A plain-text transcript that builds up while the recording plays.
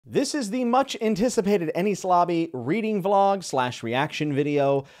This is the much anticipated Enies Lobby reading vlog slash reaction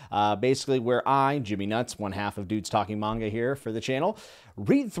video, basically where I, Jimmy Nuts, one half of Dudes Talking Manga here for the channel,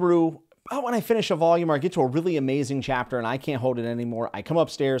 read through. When I finish a volume or I get to a really amazing chapter and I can't hold it anymore, I come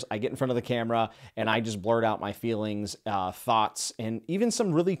upstairs, I get in front of the camera, and I just blurt out my feelings, thoughts, and even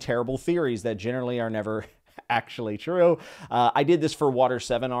some really terrible theories that generally are never actually true. I did this for Water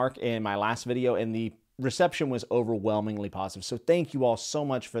 7 arc in my last video, and the reception was overwhelmingly positive. So thank you all so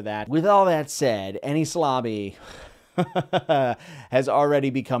much for that. With all that said, Enies Lobby has already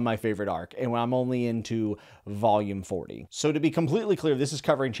become my favorite arc, and I'm only into volume 40. So to be completely clear, this is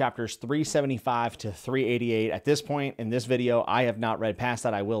covering chapters 375 to 388. At this point in this video, I have not read past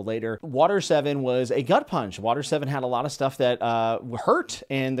that. I will later. Water 7 was a gut punch. Water 7 had a lot of stuff that hurt,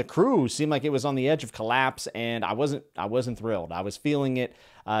 and the crew seemed like it was on the edge of collapse, and I wasn't thrilled. I was feeling it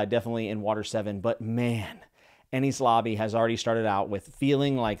definitely in Water 7, but man, Enies Lobby has already started out with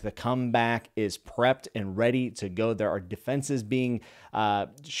feeling like the comeback is prepped and ready to go. There are defenses being,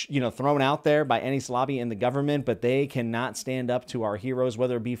 thrown out there by Enies Lobby and the government, but they cannot stand up to our heroes,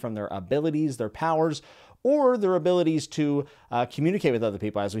 whether it be from their abilities, their powers, or their abilities to communicate with other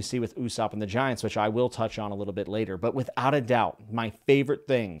people, as we see with Usopp and the Giants, which I will touch on a little bit later. But without a doubt, my favorite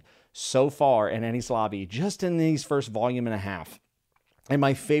thing so far in Enies Lobby, just in these first volume and a half, and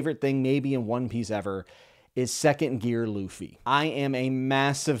my favorite thing maybe in One Piece ever, is Second Gear Luffy. I am a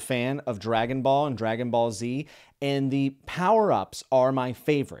massive fan of Dragon Ball and Dragon Ball Z, and the power-ups are my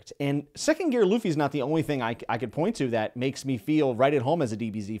favorite. And Second Gear Luffy is not the only thing I could point to that makes me feel right at home as a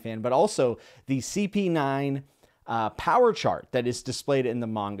DBZ fan, but also the CP9 power chart that is displayed in the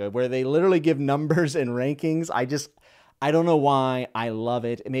manga, where they literally give numbers and rankings. I don't know why. I love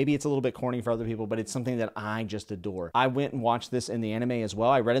it. Maybe it's a little bit corny for other people, but it's something that I just adore. I went and watched this in the anime as well.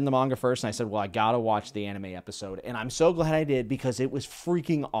 I read in the manga first, and I said, well, I gotta watch the anime episode. And I'm so glad I did, because it was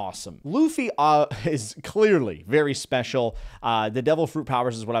freaking awesome. Luffy is clearly very special. The devil fruit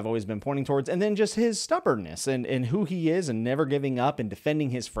powers is what I've always been pointing towards. And then just his stubbornness and who he is and never giving up and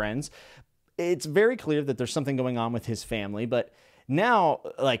defending his friends. It's very clear that there's something going on with his family, but now,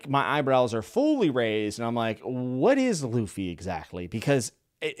 like, my eyebrows are fully raised, and I'm like, what is Luffy exactly? Because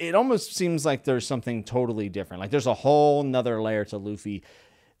it almost seems like there's something totally different. Like, there's a whole nother layer to Luffy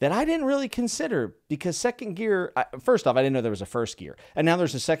that I didn't really consider, because second gear, first off, I didn't know there was a first gear. And now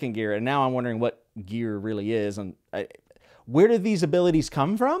there's a second gear, and now I'm wondering what gear really is, and where did these abilities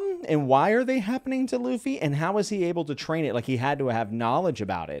come from, and why are they happening to Luffy, and how is he able to train it? Like, he had to have knowledge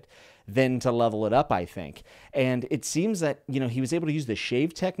about it then to level it up, I think. And it seems that, he was able to use the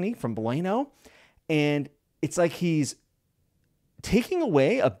shave technique from Bueno, and it's like he's taking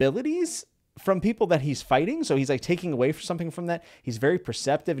away abilities from people that he's fighting. So he's like taking away something from that. He's very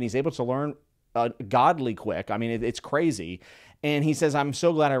perceptive, and he's able to learn godly quick. I mean, it's crazy. And he says, I'm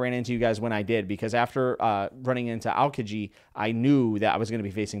so glad I ran into you guys when I did, because after running into Aokiji, I knew that I was going to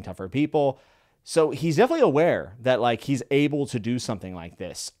be facing tougher people. So he's definitely aware that, like, he's able to do something like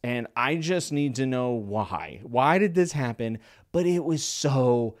this. And I just need to know why. Why did this happen? But it was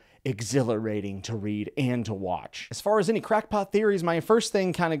so exhilarating to read and to watch. As far as any crackpot theories, my first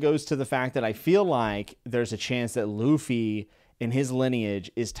thing kind of goes to the fact that I feel like there's a chance that Luffy in his lineage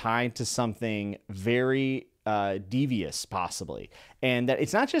is tied to something very devious, possibly, and that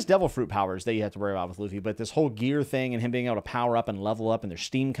it's not just devil fruit powers that you have to worry about with Luffy, but this whole gear thing and him being able to power up and level up, and there's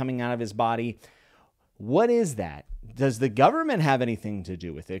steam coming out of his body. What is that? Does the government have anything to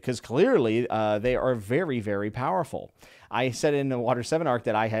do with it? Because clearly they are very, very powerful. I said in the Water 7 arc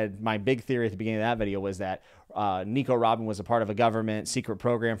that I had my big theory at the beginning of that video was that Nico Robin was a part of a government secret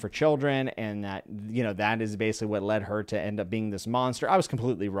program for children, and that, that is basically what led her to end up being this monster. I was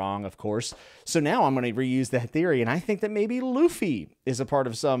completely wrong, of course. So now I'm going to reuse that theory, and I think that maybe Luffy is a part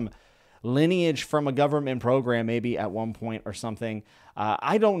of some lineage from a government program, maybe at one point or something.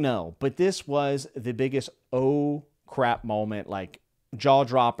 I don't know, but this was the biggest oh crap moment, like jaw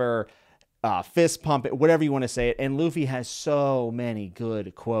dropper, fist pump, whatever you want to say it. And Luffy has so many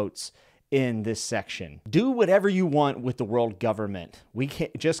good quotes in this section. Do whatever you want with the world government. We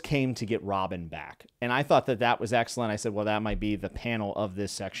just came to get Robin back. And I thought that that was excellent. I said, well, that might be the panel of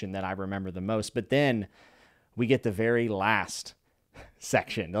this section that I remember the most. But then we get the very last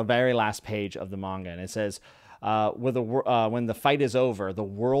section, the very last page of the manga, and it says, when the fight is over, the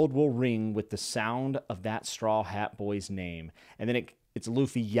world will ring with the sound of that Straw Hat Boy's name. And then it's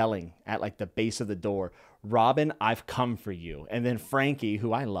Luffy yelling at, like, the base of the door, Robin, I've come for you. And then Franky,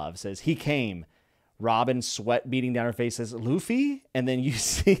 who I love, says, he came. Robin, sweat beating down her face, says, Luffy? And then you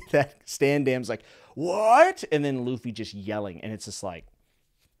see that Stan Dam's like, what? And then Luffy just yelling, and it's just like,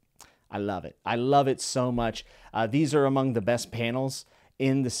 I love it. I love it so much. These are among the best panels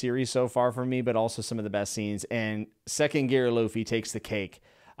in the series so far for me, but also some of the best scenes. And second gear Luffy takes the cake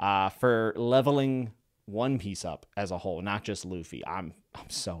for leveling One Piece up as a whole, not just Luffy. I'm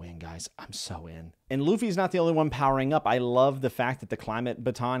so in, guys. I'm so in. And Luffy's not the only one powering up. I love the fact that the climate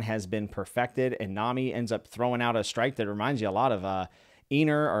baton has been perfected, and Nami ends up throwing out a strike that reminds you a lot of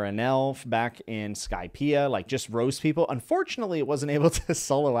Ener or Enel back in Skypiea, like just roast people. Unfortunately, it wasn't able to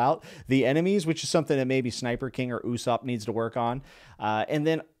solo out the enemies, which is something that maybe Sniper King or Usopp needs to work on. And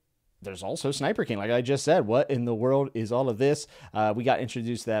then there's also Sniper King, like I just said. What in the world is all of this? We got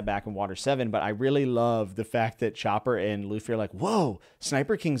introduced to that back in Water 7, but I really love the fact that Chopper and Luffy are like, whoa,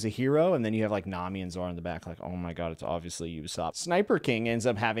 Sniper King's a hero, and then you have like Nami and Zoro in the back like, oh my god, it's obviously Usopp. Sniper King ends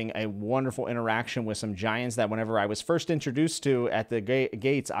up having a wonderful interaction with some giants that whenever I was first introduced to at the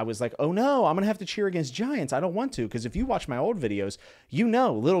gates, I was like, oh no, I'm gonna have to cheer against giants. I don't want to, because if you watch my old videos, you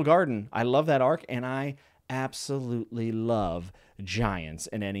know Little Garden, I love that arc, and I absolutely love giants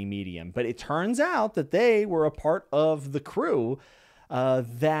in any medium. But it turns out that they were a part of the crew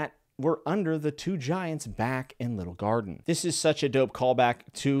that were under the two giants back in Little Garden. This is such a dope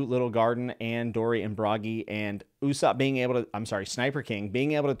callback to Little Garden and Dory and Broggy and Usopp being able to, Sniper King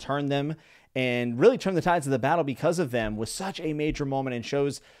being able to turn them and really turn the tides of the battle because of them was such a major moment, and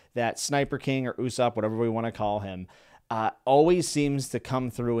shows that Sniper King or Usopp, whatever we want to call him, always seems to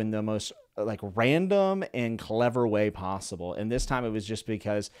come through in the most like random and clever way possible. And this time it was just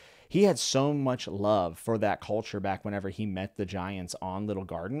because he had so much love for that culture back whenever he met the giants on Little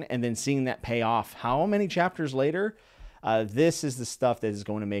Garden, and then seeing that pay off how many chapters later. This is the stuff that is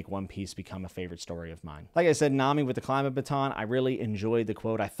going to make One Piece become a favorite story of mine. Like I said, Nami with the climate baton, I really enjoyed the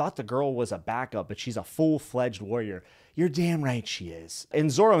quote. I thought the girl was a backup, but she's a full-fledged warrior. You're damn right she is.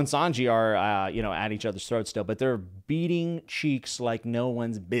 And Zoro and Sanji are, at each other's throats still, but they're beating cheeks like no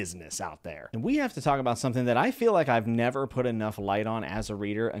one's business out there. And we have to talk about something that I feel like I've never put enough light on as a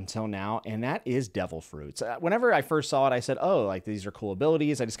reader until now, and that is devil fruits. Whenever I first saw it, I said, oh, like these are cool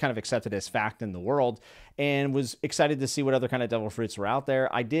abilities. I just kind of accepted it as fact in the world and was excited to see what other kind of devil fruits were out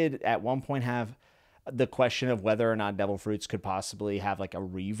there. I did at one point have the question of whether or not devil fruits could possibly have like a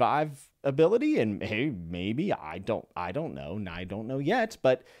revive ability, and hey, maybe, I don't know, and I don't know yet,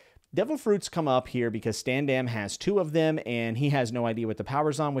 but devil fruits come up here because Stan Dam has two of them and he has no idea what the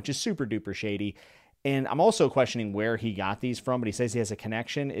power's on, which is super duper shady. And I'm also questioning where he got these from, but he says he has a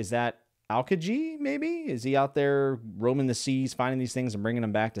connection. Is that Alkaji, maybe? Is he out there roaming the seas, finding these things and bringing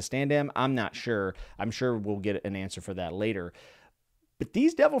them back to Stan Dam? I'm not sure. I'm sure we'll get an answer for that later. But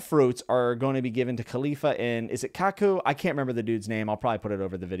these devil fruits are going to be given to Khalifa and, is it Kaku? I can't remember the dude's name. I'll probably put it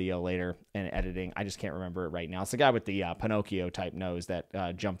over the video later in editing. I just can't remember it right now. It's the guy with the Pinocchio type nose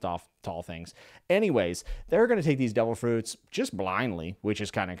that jumped off tall things. Anyways, they're going to take these devil fruits just blindly, which is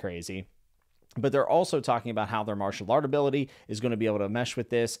kind of crazy. But they're also talking about how their martial art ability is going to be able to mesh with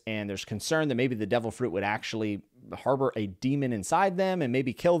this, and there's concern that maybe the devil fruit would actually harbor a demon inside them and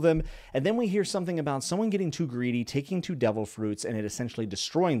maybe kill them. And then we hear something about someone getting too greedy, taking two devil fruits, and it essentially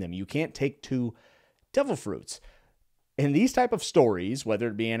destroying them. You can't take two devil fruits. In these type of stories, whether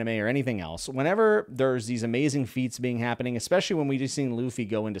it be anime or anything else, whenever there's these amazing feats being happening, especially when we just seen Luffy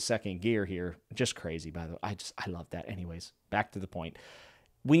go into second gear here, just crazy, by the way. I love that. Anyways, back to the point.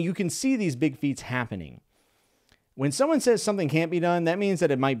 When you can see these big feats happening, when someone says something can't be done, that means that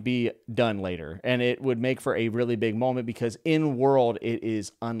it might be done later, and it would make for a really big moment because in world it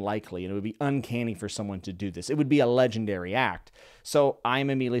is unlikely, and it would be uncanny for someone to do this. It would be a legendary act. So I'm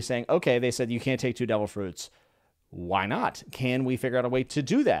immediately saying, okay, they said you can't take two devil fruits. Why not? Can we figure out a way to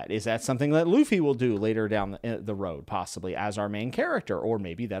do that? Is that something that Luffy will do later down the road, possibly as our main character? Or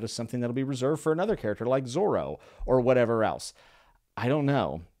maybe that is something that'll be reserved for another character like Zoro or whatever else. I don't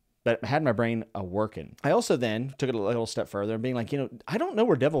know, but I had my brain working. I also then took it a little step further and being like, I don't know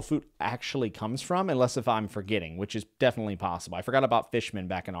where devil fruit actually comes from unless if I'm forgetting, which is definitely possible. I forgot about Fishman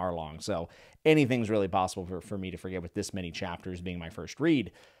back in Arlong, so anything's really possible for me to forget with this many chapters being my first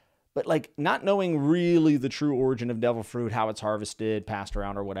read. But like not knowing really the true origin of devil fruit, how it's harvested, passed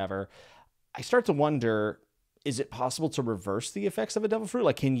around or whatever, I start to wonder, is it possible to reverse the effects of a devil fruit?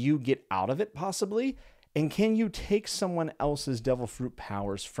 Like, can you get out of it possibly? And can you take someone else's devil fruit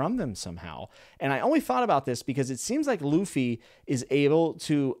powers from them somehow? And I only thought about this because it seems like Luffy is able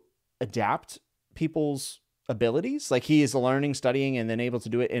to adapt people's abilities. Like he is learning, studying, and then able to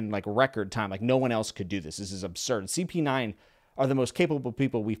do it in like record time. Like no one else could do this. This is absurd. CP9 are the most capable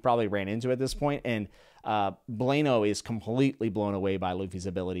people we've probably ran into at this point. And Blano is completely blown away by Luffy's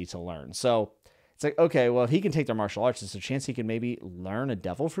ability to learn. So it's like, okay, well, if he can take their martial arts, there's a chance he can maybe learn a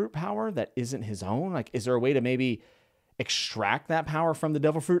devil fruit power that isn't his own. Like, is there a way to maybe extract that power from the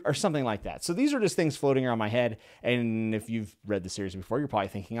devil fruit or something like that. So these are just things floating around my head. And if you've read the series before, you're probably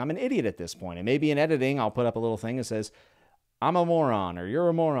thinking I'm an idiot at this point. And maybe in editing, I'll put up a little thing that says, I'm a moron, or you're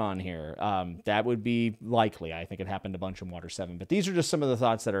a moron here. That would be likely. I think it happened a bunch in Water 7. But these are just some of the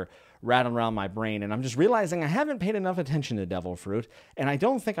thoughts that are rattling around my brain. And I'm just realizing I haven't paid enough attention to devil fruit. And I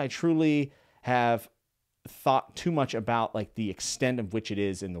don't think I truly have thought too much about like the extent of which it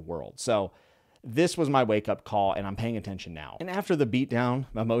is in the world. So this was my wake-up call, and I'm paying attention now. And after the beatdown,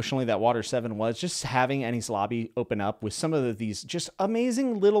 emotionally, that Water 7 was, just having Enies Lobby open up with some of these just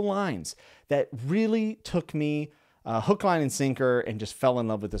amazing little lines that really took me hook, line, and sinker and just fell in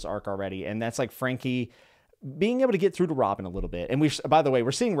love with this arc already. And that's like Franky being able to get through to Robin a little bit. And by the way,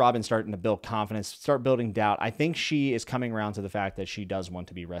 we're seeing Robin starting to build confidence, start building doubt. I think she is coming around to the fact that she does want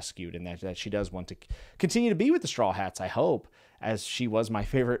to be rescued and that she does want to continue to be with the Straw Hats, I hope, as she was my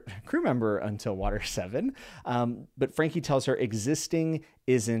favorite crew member until Water 7. But Franky tells her existing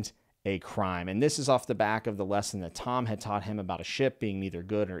isn't a crime. And this is off the back of the lesson that Tom had taught him about a ship being neither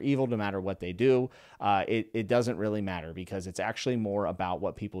good or evil, no matter what they do. It doesn't really matter because it's actually more about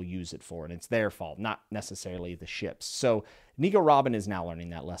what people use it for, and it's their fault, not necessarily the ship's. So Nico Robin is now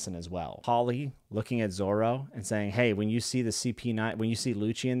learning that lesson as well. Holly looking at Zoro and saying, hey, when you see the CP9, when you see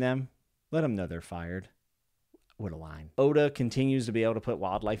Lucci in them, let them know they're fired. What a line. Oda continues to be able to put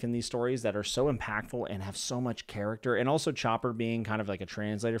wildlife in these stories that are so impactful and have so much character. And also Chopper being kind of like a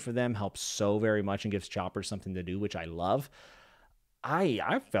translator for them helps so very much and gives Chopper something to do, which I love.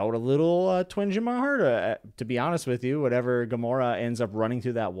 I felt a little twinge in my heart, to be honest with you. Whatever Gamora ends up running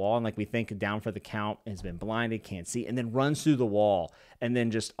through that wall and like we think down for the count, has been blinded, can't see, and then runs through the wall and then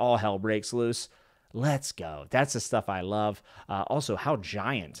just all hell breaks loose. Let's go. That's the stuff I love. Also, how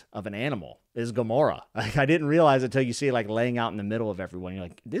giant of an animal is Gamora? Like, I didn't realize it until you see it like laying out in the middle of everyone. You're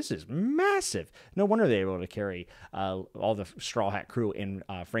like, this is massive. No wonder they were able to carry all the Straw Hat crew in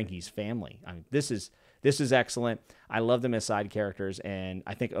Franky's family. I mean, this is excellent. I love them as side characters, and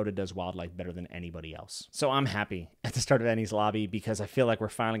I think Oda does wildlife better than anybody else. So I'm happy at the start of Enies Lobby because I feel like we're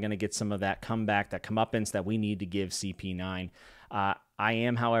finally going to get some of that comeback, that comeuppance that we need to give CP9. I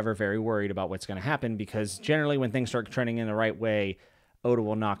am, however, very worried about what's going to happen because generally when things start trending in the right way, Oda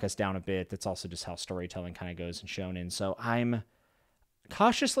will knock us down a bit. That's also just how storytelling kind of goes and shonen. So I'm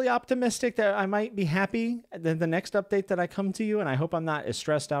cautiously optimistic that I might be happy at the next update that I come to you, and I hope I'm not as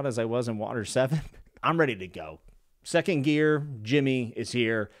stressed out as I was in Water 7. I'm ready to go. Second gear, Jimmy is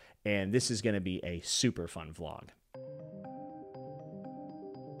here, and this is going to be a super fun vlog.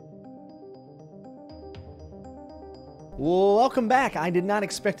 Welcome back. I did not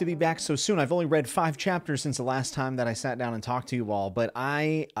expect to be back so soon. I've only read 5 chapters since the last time that I sat down and talked to you all, but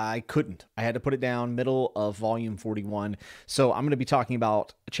I couldn't. I had to put it down middle of volume 41. So I'm going to be talking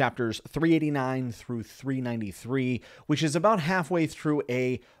about chapters 389 through 393, which is about halfway through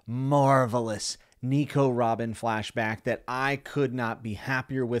a marvelous Nico Robin flashback that I could not be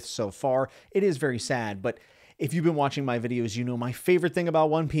happier with so far. It is very sad, but if you've been watching my videos, you know my favorite thing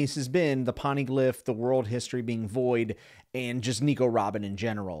about One Piece has been the poneglyph, the world history being void, and just Nico Robin in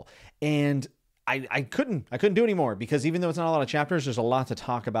general. And I couldn't do any more because even though it's not a lot of chapters, there's a lot to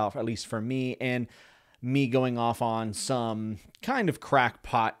talk about, at least for me, and me going off on some kind of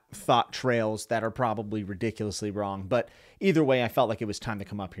crackpot thought trails that are probably ridiculously wrong. But either way, I felt like it was time to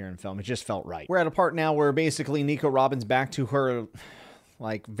come up here and film. It just felt right. We're at a part now where basically Nico Robin's back to her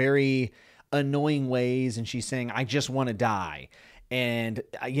like very annoying ways, and she's saying, I just want to die. And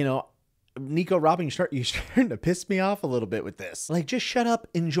you know, Nico Robin, you're starting to piss me off a little bit with this. Like, just shut up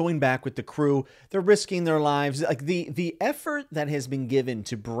and join back with the crew. They're risking their lives. Like, the effort that has been given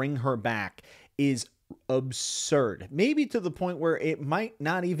to bring her back is absurd. Maybe to the point where it might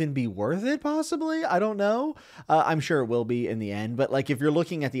not even be worth it, possibly. I don't know. I'm sure it will be in the end. But like, if you're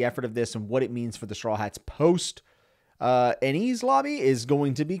looking at the effort of this and what it means for the Straw Hats post Enies Lobby, is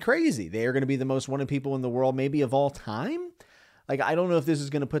going to be crazy. They are going to be the most wanted people in the world, maybe of all time. Like, I don't know if this is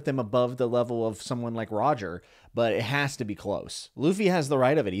going to put them above the level of someone like Roger, but it has to be close. Luffy has the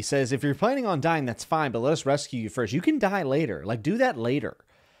right of it. He says, if you're planning on dying, that's fine, but let us rescue you first. You can die later. Like, do that later.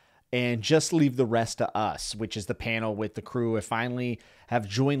 And just leave the rest to us, which is the panel with the crew who finally have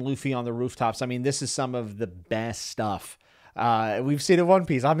joined Luffy on the rooftops. I mean, this is some of the best stuff we've seen in One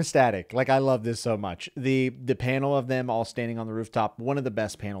Piece. I'm ecstatic. Like, I love this so much. The panel of them all standing on the rooftop, one of the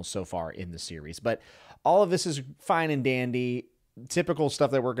best panels so far in the series. But all of this is fine and dandy. Typical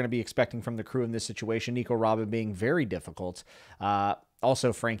stuff that we're going to be expecting from the crew in this situation. Nico Robin being very difficult.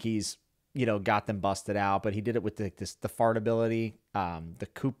 Also, Franky's, you know, got them busted out, but he did it with the fart ability, the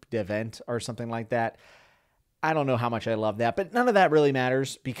coup de vent or something like that. I don't know how much I love that, but none of that really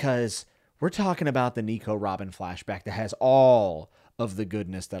matters because We're talking about the Nico Robin flashback that has all of the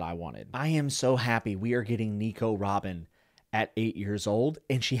goodness that I wanted. I am so happy we are getting Nico Robin at 8 years old,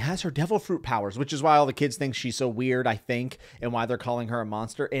 and she has her devil fruit powers, which is why all the kids think she's so weird, I think, and why they're calling her a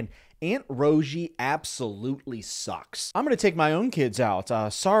monster. And Aunt Rosie absolutely sucks. I'm going to take my own kids out.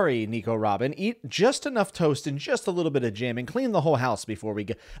 Sorry, Nico Robin. Eat just enough toast and just a little bit of jam and clean the whole house before we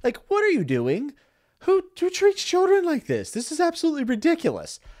get... Like, what are you doing? Who treats children like this? This is absolutely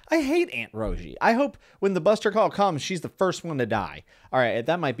ridiculous. I hate Aunt Rosie. I hope when the Buster Call comes, she's the first one to die. All right,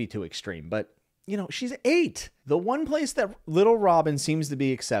 that might be too extreme, but... You know, she's 8. The one place that little Robin seems to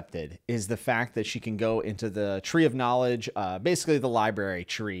be accepted is the fact that she can go into the Tree of Knowledge, basically the library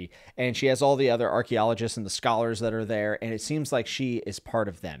tree, and she has all the other archaeologists and the scholars that are there, and it seems like she is part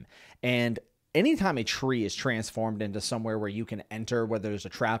of them. And anytime a tree is transformed into somewhere where you can enter, whether there's a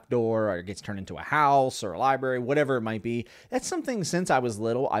trapdoor or it gets turned into a house or a library, whatever it might be, that's something since I was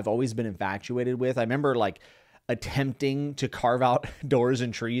little I've always been infatuated with. I remember, like, attempting to carve out doors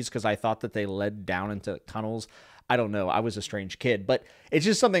and trees because I thought that they led down into tunnels. I don't know. I was a strange kid, but it's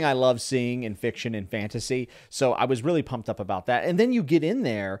just something I love seeing in fiction and fantasy. So I was really pumped up about that. And then you get in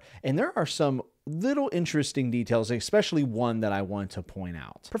there and there are some little interesting details, especially one that I want to point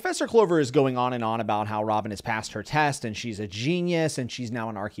out. Professor Clover is going on and on about how Robin has passed her test and she's a genius and she's now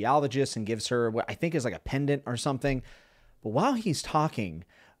an archaeologist, and gives her what I think is like a pendant or something. But while he's talking,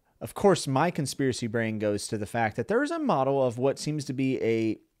 of course, my conspiracy brain goes to the fact that there is a model of what seems to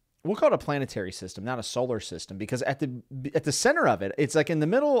be we'll call it a planetary system, not a solar system, because at the center of it, it's like in the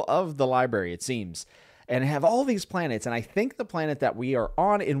middle of the library, it seems, and have all these planets. And I think the planet that we are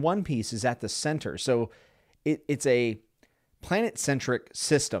on in One Piece is at the center. So it's a planet-centric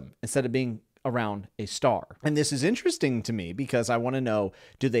system instead of being around a star. And this is interesting to me because I want to know,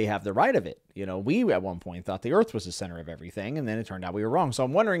 do they have the right of it? You know, we at one point thought the Earth was the center of everything, and then it turned out we were wrong. So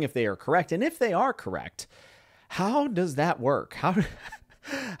I'm wondering if they are correct. And if they are correct, how does that work?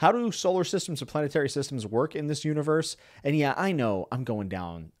 How do solar systems or planetary systems work in this universe? And yeah, I know I'm going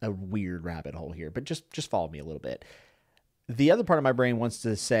down a weird rabbit hole here, but just follow me a little bit. The other part of my brain wants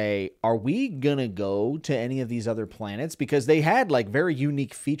to say, are we going to go to any of these other planets? Because they had like very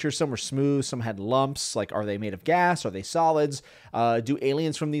unique features. Some were smooth, some had lumps. Like, are they made of gas? Are they solids? Do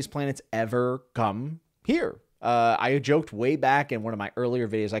aliens from these planets ever come here? I joked way back in one of my earlier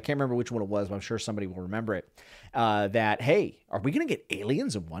videos, I can't remember which one it was, but I'm sure somebody will remember it, that, hey, are we going to get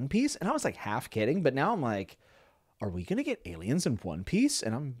aliens in One Piece? And I was like half kidding, but now I'm like, are we going to get aliens in One Piece?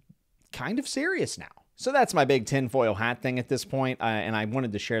 And I'm kind of serious now. So that's my big tinfoil hat thing at this point, and I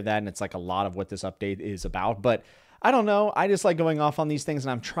wanted to share that, and it's like a lot of what this update is about, but I don't know. I just like going off on these things,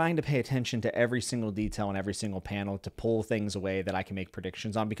 and I'm trying to pay attention to every single detail and every single panel to pull things away that I can make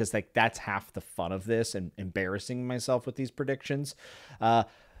predictions on, because like that's half the fun of this, and embarrassing myself with these predictions. The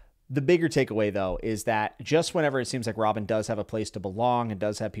bigger takeaway, though, is that just whenever it seems like Robin does have a place to belong and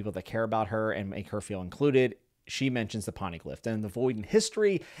does have people that care about her and make her feel included, she mentions the Poneglyph and the void in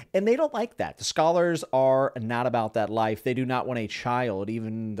history, and they don't like that. The scholars are not about that life. They do not want a child,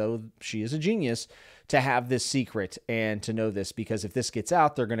 even though she is a genius, to have this secret and to know this, because if this gets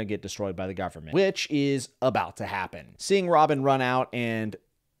out, they're going to get destroyed by the government, which is about to happen. Seeing Robin run out and,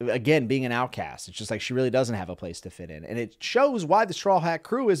 again, being an outcast, it's just like she really doesn't have a place to fit in. And it shows why the Straw Hat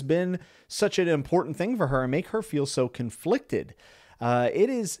Crew has been such an important thing for her and make her feel so conflicted. It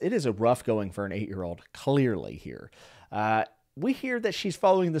is a rough going for an 8-year-old, clearly here. We hear that she's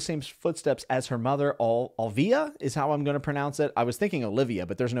following the same footsteps as her mother. Olvia is how I'm going to pronounce it. I was thinking Olivia,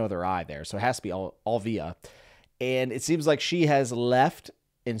 but there's no other I there, so it has to be Olvia. And it seems like she has left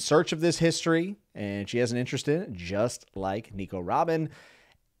in search of this history, and she has an interest in it, just like Nico Robin.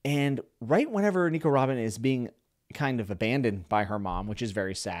 And right whenever Nico Robin is being kind of abandoned by her mom, which is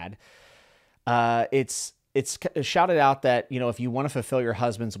very sad, it's shouted out that, you know, if you want to fulfill your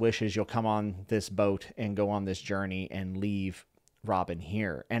husband's wishes, you'll come on this boat and go on this journey and leave Robin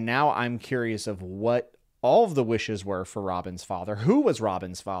here. And now I'm curious of what all of the wishes were for Robin's father. Who was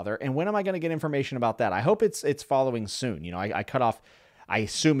Robin's father? And when am I going to get information about that? I hope it's following soon. You know, I cut off, I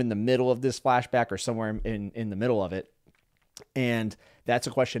assume in the middle of this flashback or somewhere in the middle of it. And that's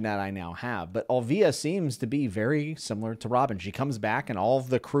a question that I now have. But Olvia seems to be very similar to Robin. She comes back and all of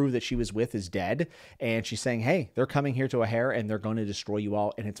the crew that she was with is dead. And she's saying, hey, they're coming here to a hair and they're going to destroy you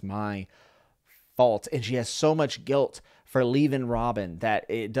all. And it's my fault. And she has so much guilt for leaving Robin that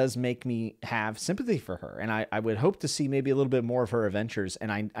it does make me have sympathy for her. And I would hope to see maybe a little bit more of her adventures.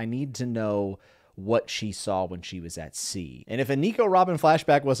 And I need to know what she saw when she was at sea. And if a Nico Robin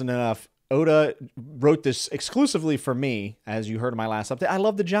flashback wasn't enough, Oda wrote this exclusively for me, as you heard in my last update. I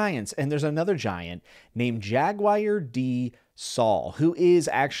love the giants, and there's another giant named Jaguar D. Saul, who is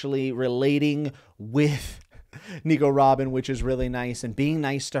actually relating with Nico Robin, which is really nice, and being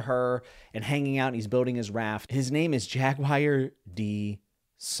nice to her and hanging out, and he's building his raft. His name is Jaguar D.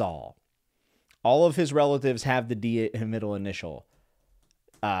 Saul. All of his relatives have the D middle initial.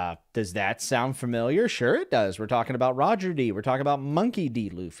 Does that sound familiar? Sure it does. We're talking about Roger D. We're talking about Monkey D.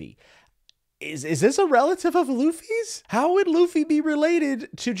 Luffy. Is this a relative of Luffy's? How would Luffy be related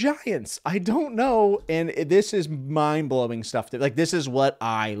to giants? I don't know. And this is mind-blowing stuff. Like, this is what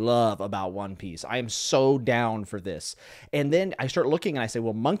I love about One Piece. I am so down for this. And then I start looking and I say,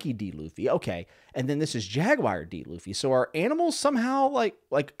 well, Monkey D. Luffy. Okay. And then this is Jaguar D. Luffy. So are animals somehow like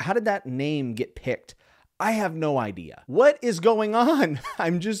how did that name get picked? I have no idea. What is going on?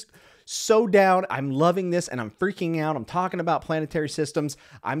 I'm just so down. I'm loving this and I'm freaking out. I'm talking about planetary systems.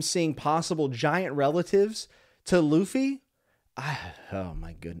 I'm seeing possible giant relatives to Luffy. Oh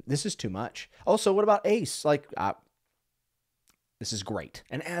my goodness. This is too much. Also, what about Ace? Like, this is great.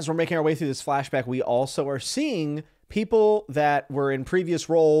 And as we're making our way through this flashback, we also are seeing people that were in previous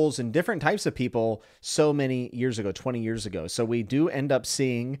roles and different types of people so many years ago, 20 years ago. So we do end up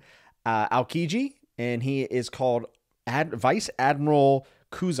seeing Aokiji, and he is called Vice Admiral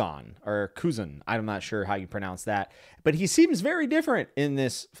Kuzan, or Kuzan. I'm not sure how you pronounce that, but he seems very different in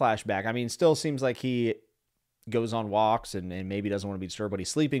this flashback. I mean, still seems like he goes on walks and maybe doesn't want to be disturbed when he's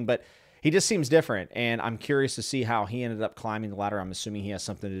sleeping, but he just seems different. And I'm curious to see how he ended up climbing the ladder. I'm assuming he has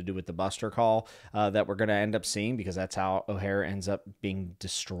something to do with the Buster Call that we're going to end up seeing, because that's how O'Hare ends up being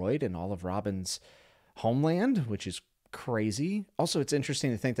destroyed in all of Robin's homeland, which is crazy. Also, it's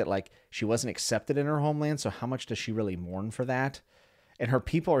interesting to think that like she wasn't accepted in her homeland. So how much does she really mourn for that? And her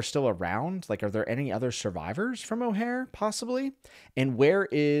people are still around. Like, are there any other survivors from O'Hare, possibly? And where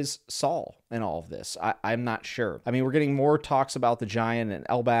is Saul in all of this? I'm not sure. I mean, we're getting more talks about the giant and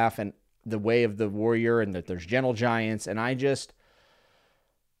Elbaf and the way of the warrior, and that there's gentle giants. And I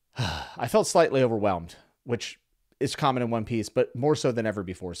felt slightly overwhelmed, which is common in One Piece, but more so than ever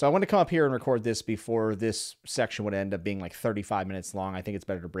before. So I want to come up here and record this before this section would end up being like 35 minutes long. I think it's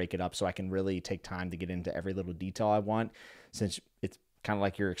better to break it up so I can really take time to get into every little detail I want, since it's kind of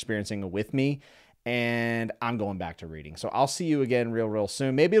like you're experiencing it with me, and I'm going back to reading. So I'll see you again real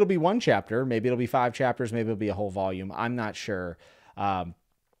soon. Maybe it'll be one chapter, maybe it'll be 5 chapters, maybe it'll be a whole volume. I'm not sure.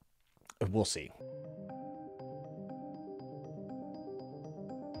 We'll see.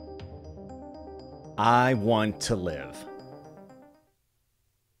 I want to live.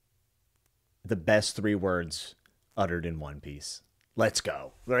 The best 3 words uttered in One Piece. Let's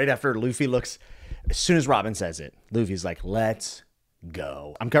go. Right after Luffy looks, as soon as Robin says it, Luffy's like, let's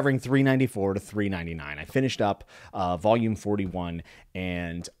go. I'm covering 394 to 399. I finished up volume 41,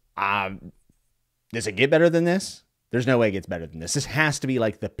 and does it get better than this? There's no way it gets better than this. This has to be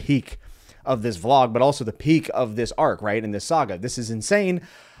like the peak of this vlog, but also the peak of this arc, right? In this saga. This is insane.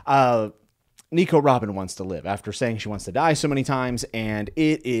 Nico Robin wants to live after saying she wants to die so many times, and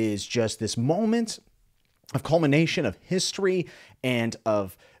it is just this moment of culmination of history and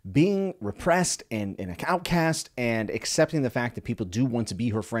of being repressed and an outcast, and accepting the fact that people do want to be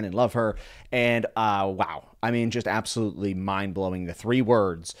her friend and love her. And wow, I mean, just absolutely mind-blowing. The 3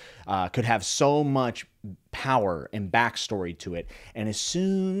 words could have so much power and backstory to it. And as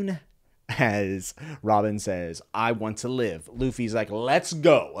soon as Robin says, I want to live, Luffy's like, let's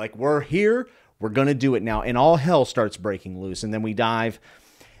go. Like, we're here. We're going to do it now. And all hell starts breaking loose. And then we dive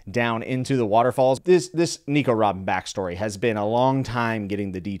down into the waterfalls. This Nico Robin backstory has been a long time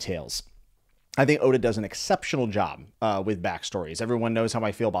getting the details. I think Oda does an exceptional job with backstories. Everyone knows how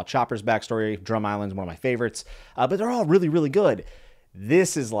I feel about Chopper's backstory. Drum Island's one of my favorites, but they're all really good.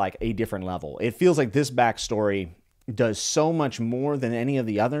 This is like a different level. It feels like this backstory does so much more than any of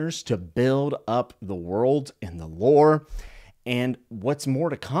the others to build up the world and the lore and what's more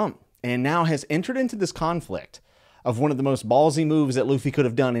to come. And now has entered into this conflict of one of the most ballsy moves that Luffy could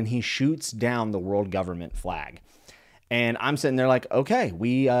have done, and he shoots down the world government flag. And I'm sitting there like, okay,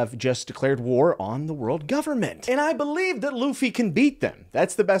 we have just declared war on the world government. And I believe that Luffy can beat them.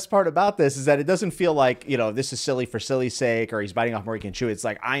 That's the best part about this, is that it doesn't feel like, you know, this is silly for silly's sake, or he's biting off more he can chew. It's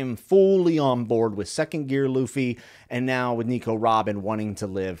like, I am fully on board with second gear Luffy, and now with Nico Robin wanting to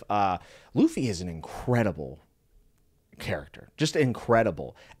live. Luffy is an incredible character, just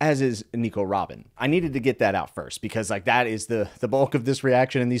incredible, as is Nico Robin. I needed to get that out first, because like that is the bulk of this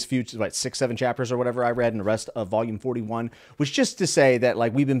reaction in these few, what, 6-7 chapters or whatever I read in the rest of volume 41, was just to say that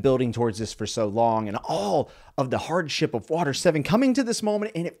like we've been building towards this for so long, and all of the hardship of Water 7 coming to this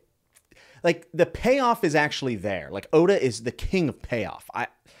moment, and it, like, the payoff is actually there. Like, Oda is the king of payoff.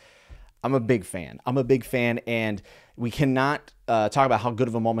 I'm a big fan. I'm a big fan, and we cannot talk about how good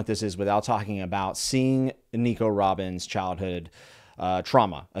of a moment this is without talking about seeing Nico Robin's childhood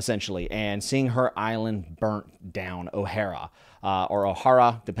trauma, essentially, and seeing her island burnt down, O'Hara, or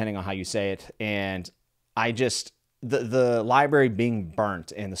O'Hara, depending on how you say it. And I just, the library being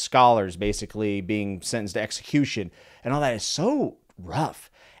burnt and the scholars basically being sentenced to execution and all that is so rough.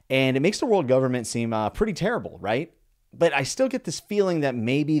 And it makes the world government seem pretty terrible, right? But I still get this feeling that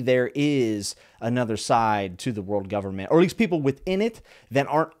maybe there is another side to the world government, or at least people within it that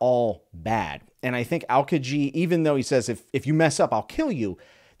aren't all bad. And I think Aokiji, even though he says, if you mess up, I'll kill you,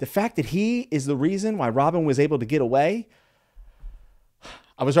 the fact that he is the reason why Robin was able to get away,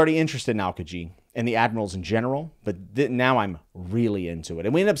 I was already interested in Aokiji and the admirals in general, but now I'm really into it.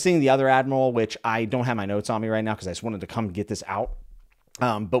 And we end up seeing the other admiral, which I don't have my notes on me right now because I just wanted to come get this out.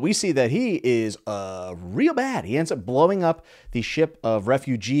 But we see that he is real bad. He ends up blowing up the ship of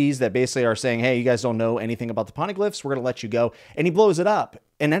refugees that basically are saying, hey, you guys don't know anything about the poneglyphs. We're going to let you go. And he blows it up.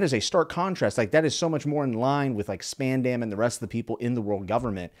 And that is a stark contrast. Like, that is so much more in line with like Spandam and the rest of the people in the world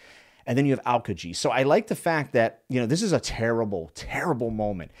government. And then you have Aokiji. So I like the fact that, you know, this is a terrible, terrible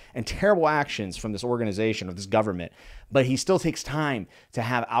moment and terrible actions from this organization or this government. But he still takes time to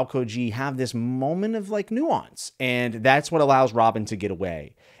have Aokiji have this moment of like nuance. And that's what allows Robin to get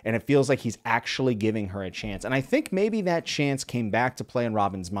away. And it feels like he's actually giving her a chance. And I think maybe that chance came back to play in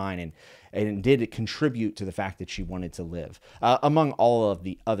Robin's mind and did it contribute to the fact that she wanted to live, among all of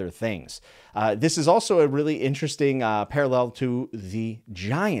the other things. This is also a really interesting parallel to the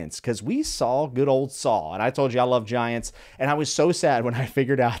Giants, because we saw good old Saul. And I told you I love Giants. And I was so sad when I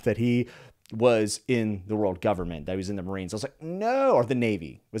figured out that he was in the world government, that he was in the Marines. I was like, no, or the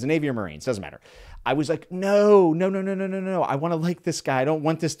Navy. Was it Navy or Marines? Doesn't matter. I was like, no. I want to like this guy. I don't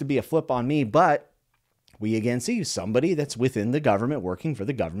want this to be a flip on me. But we again see somebody that's within the government, working for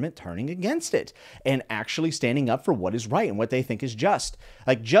the government, turning against it and actually standing up for what is right and what they think is just.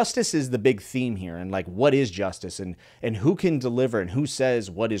 Like, justice is the big theme here, and like, what is justice, and who can deliver and who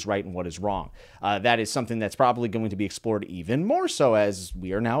says what is right and what is wrong. That is something that's probably going to be explored even more so as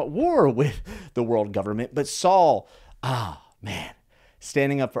we are now at war with the world government. But Saul, man,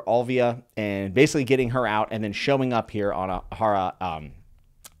 standing up for Alvia and basically getting her out and then showing up here on Ahara.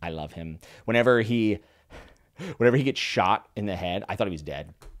 I love him. Whenever he gets shot in the head, I thought he was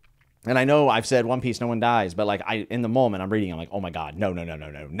dead. And I know I've said One Piece, no one dies, but like, in the moment I'm reading, I'm like, oh my God, no,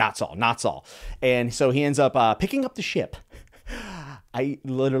 not Saul. And so he ends up picking up the ship. I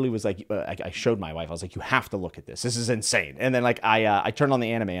literally was like, I showed my wife, I was like, you have to look at this. This is insane. And then like, I turned on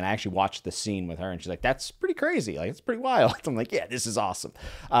the anime and I actually watched the scene with her, and she's like, that's pretty crazy. Like, it's pretty wild. I'm like, yeah, this is awesome.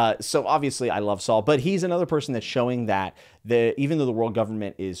 So obviously I love Saul, but he's another person that's showing that even though the world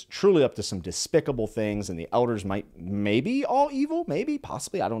government is truly up to some despicable things, and the elders maybe all evil, maybe,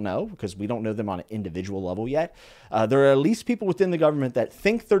 possibly, I don't know, because we don't know them on an individual level yet. There are at least people within the government that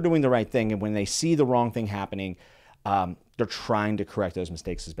think they're doing the right thing, and when they see the wrong thing happening, they're trying to correct those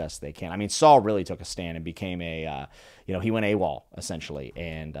mistakes as best they can. I mean, Saul really took a stand and became he went AWOL essentially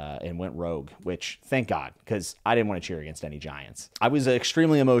and went rogue, which thank God, because I didn't want to cheer against any Giants. I was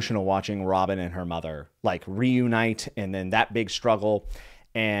extremely emotional watching Robin and her mother like reunite, and then that big struggle.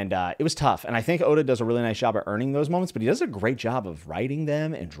 And it was tough. And I think Oda does a really nice job of earning those moments, but he does a great job of writing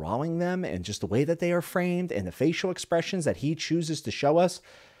them and drawing them, and just the way that they are framed and the facial expressions that he chooses to show us.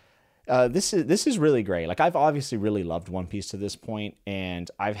 This is really great. Like, I've obviously really loved One Piece to this point, and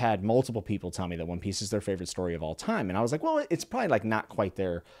I've had multiple people tell me that One Piece is their favorite story of all time. And I was like, well, it's probably like not quite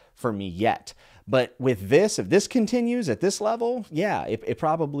there for me yet. But with this, if this continues at this level, yeah, it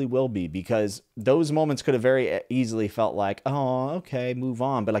probably will be, because those moments could have very easily felt like, oh, okay, move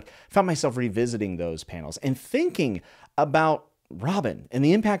on. But like, I found myself revisiting those panels and thinking about Robin and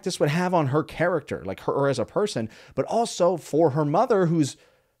the impact this would have on her character, like her as a person, but also for her mother, who's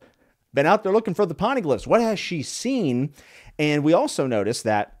been out there looking for the poneglyphs. What has she seen? And we also noticed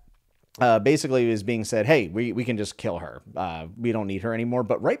that basically it was being said, hey, we can just kill her. We don't need her anymore.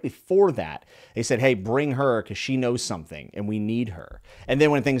 But right before that, they said, hey, bring her because she knows something and we need her. And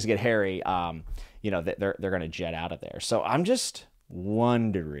then when things get hairy, they're going to jet out of there. So I'm just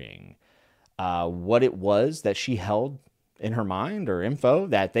wondering what it was that she held in her mind or info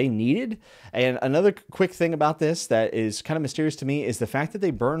that they needed. And another quick thing about this that is kind of mysterious to me is the fact that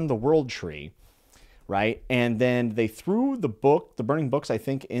they burned the world tree, right? And then they threw the burning books, I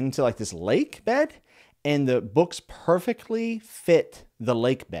think, into like this lake bed, and the books perfectly fit the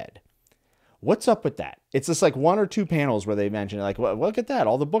lake bed. What's up with that? It's just like one or two panels where they mention like, well, look at that.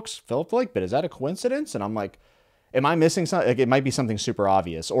 All the books fill up the lake bed. Is that a coincidence? And I'm like, Am I missing something? Like, it might be something super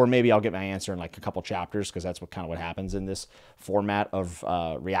obvious, or maybe I'll get my answer in like a couple chapters, because that's what happens in this format of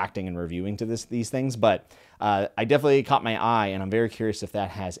reacting and reviewing to these things. But I definitely caught my eye, and I'm very curious if that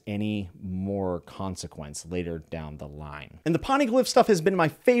has any more consequence later down the line. And the poneglyph stuff has been my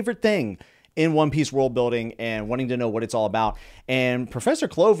favorite thing in One Piece world building and wanting to know what it's all about. And Professor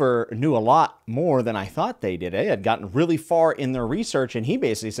Clover knew a lot more than I thought they did. They had gotten really far in their research, and he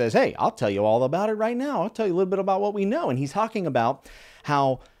basically says, hey, I'll tell you all about it right now. I'll tell you a little bit about what we know. And he's talking about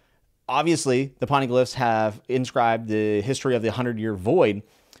how obviously the poneglyphs have inscribed the history of the 100-year void,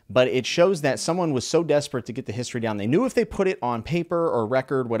 but it shows that someone was so desperate to get the history down. They knew if they put it on paper or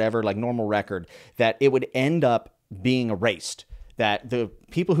record, whatever, like normal record, that it would end up being erased. That the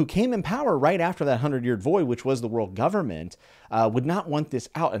people who came in power right after that 100-year void, which was the world government, would not want this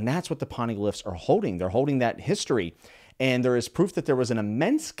out. And that's what the poneglyphs are holding. They're holding that history. And there is proof that there was an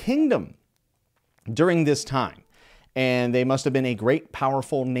immense kingdom during this time. And they must have been a great,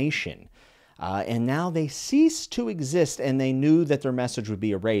 powerful nation. And now they cease to exist, and they knew that their message would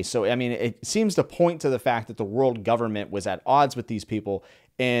be erased. So, I mean, it seems to point to the fact that the world government was at odds with these people,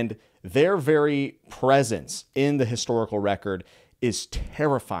 and their very presence in the historical record is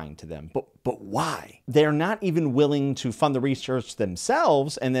terrifying to them. But why? They're not even willing to fund the research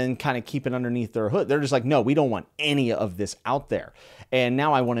themselves and then kind of keep it underneath their hood. They're just like, no, we don't want any of this out there. And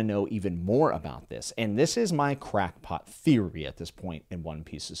now I want to know even more about this. And this is my crackpot theory at this point in One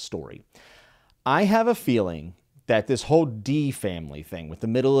Piece's story. I have a feeling that this whole D family thing with the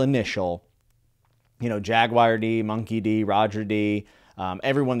middle initial, you know, Jaguar D, Monkey D, Roger D,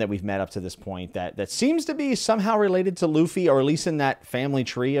 everyone that we've met up to this point that seems to be somehow related to Luffy, or at least in that family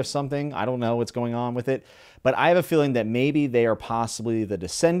tree of something. I don't know what's going on with it, but I have a feeling that maybe they are possibly the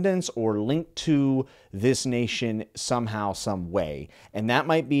descendants or linked to this nation somehow, some way. And that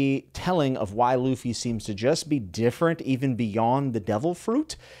might be telling of why Luffy seems to just be different, even beyond the devil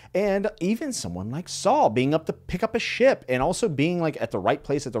fruit. And even someone like Saul being up to pick up a ship and also being like at the right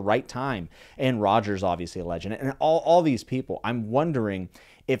place at the right time. And Roger's obviously a legend. And all these people, I'm wondering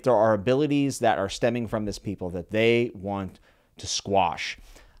if there are abilities that are stemming from this people that they want to squash.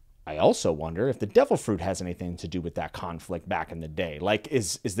 I also wonder if the devil fruit has anything to do with that conflict back in the day. Like,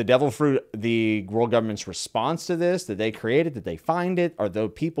 is the devil fruit the world government's response to this? Did they create it? Did they find it? Are the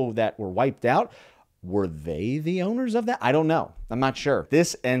people that were wiped out, were they the owners of that? I don't know. I'm not sure.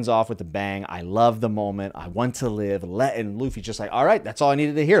 This ends off with a bang. I love the moment. I want to live. And Luffy's just like, all right, that's all I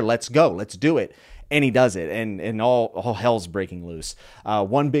needed to hear. Let's go. Let's do it. And he does it, and all hell's breaking loose.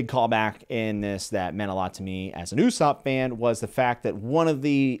 One big callback in this that meant a lot to me as an Usopp fan was the fact that one of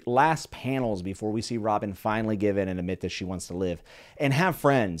the last panels before we see Robin finally give in and admit that she wants to live and have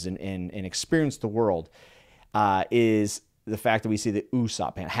friends and experience the world is the fact that we see the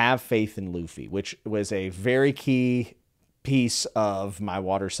Usopp and have faith in Luffy, which was a very key piece of my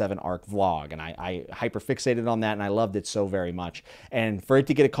Water 7 arc vlog, and I hyperfixated on that, and I loved it so very much. And for it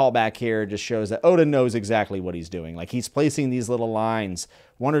to get a call back here just shows that Oda knows exactly what he's doing. Like, he's placing these little lines,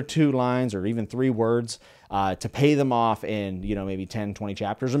 1 or 2 lines or even 3 words, to pay them off in, you know, maybe 10, 20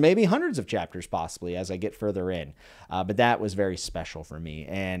 chapters, or maybe hundreds of chapters possibly as I get further in. But that was very special for me,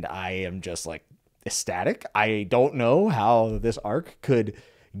 and I am just like ecstatic. I don't know how this arc could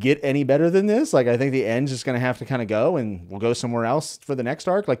get any better than this. Like, I think the end's just going to have to kind of go, and we'll go somewhere else for the next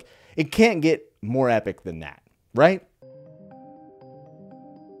arc. Like, it can't get more epic than that, right?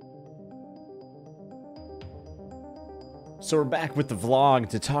 So we're back with the vlog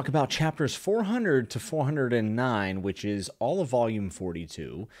to talk about chapters 400 to 409, which is all of volume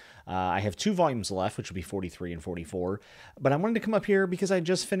 42. I have 2 volumes left, which will be 43 and 44. But I wanted to come up here because I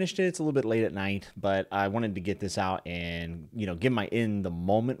just finished it. It's a little bit late at night, but I wanted to get this out and, you know, give my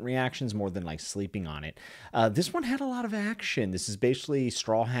in-the-moment reactions more than like sleeping on it. This one had a lot of action. This is basically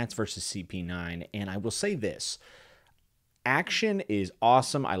Straw Hats versus CP9, and I will say this. Action is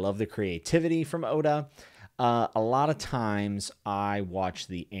awesome. I love the creativity from Oda. A lot of times I watch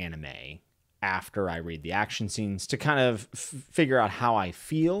the anime after I read the action scenes to kind of figure out how I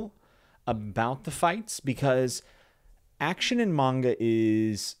feel about the fights, because action in manga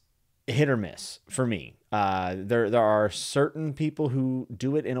is hit or miss for me. There are certain people who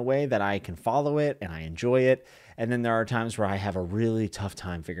do it in a way that I can follow it and I enjoy it. And then there are times where I have a really tough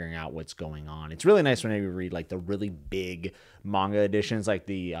time figuring out what's going on. It's really nice when you read like the really big manga editions, like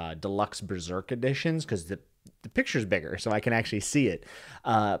the deluxe Berserk editions, because the picture's bigger, so I can actually see it.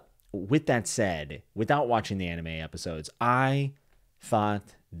 With that said, without watching the anime episodes, I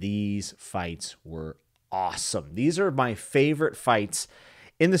thought these fights were awesome. These are my favorite fights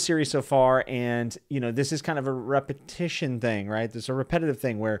in the series so far. And, this is kind of a repetition thing, right? There's a repetitive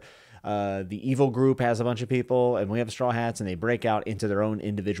thing where the evil group has a bunch of people and we have Straw Hats and they break out into their own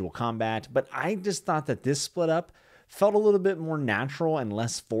individual combat. But I just thought that this split up felt a little bit more natural and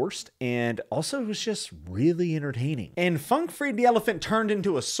less forced, and also was just really entertaining. And Funk freed the elephant turned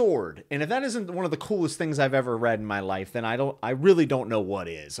into a sword. And if that isn't one of the coolest things I've ever read in my life, then I really don't know what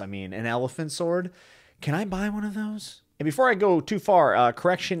is. I mean, an elephant sword. Can I buy one of those? And before I go too far,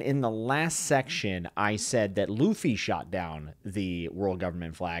 correction, in the last section, I said that Luffy shot down the world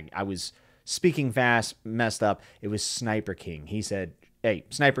government flag. I was speaking fast, messed up. It was Sniper King. He said, hey,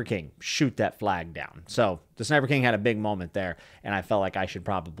 Sniper King, shoot that flag down. So the Sniper King had a big moment there, and I felt like I should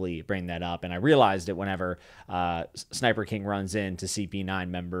probably bring that up. And I realized it whenever Sniper King runs in to CP9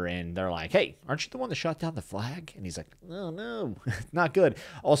 member, and they're like, hey, aren't you the one that shot down the flag? And he's like, oh, no, not good.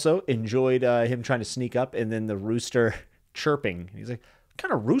 Also, enjoyed him trying to sneak up, and then the rooster chirping. He's like, what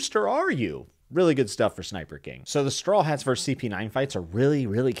kind of rooster are you? Really good stuff for Sniper King. So the Straw Hats versus CP9 fights are really,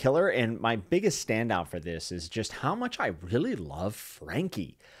 really killer. And my biggest standout for this is just how much I really love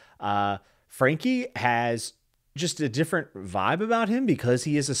Franky. Franky has just a different vibe about him because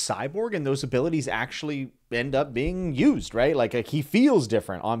he is a cyborg, and those abilities actually end up being used, right? Like he feels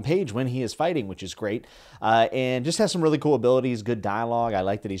different on page when he is fighting, which is great. And just has some really cool abilities, good dialogue. I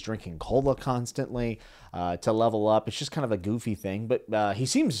like that he's drinking cola constantly to level up. It's just kind of a goofy thing, but he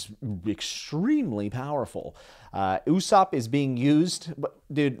seems extremely powerful. Usopp is being used.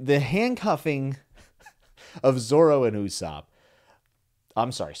 Dude, the handcuffing of Zoro and Usopp.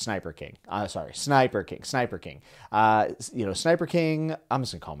 I'm sorry, Sniper King. Sniper King. Sniper King. Sniper King, I'm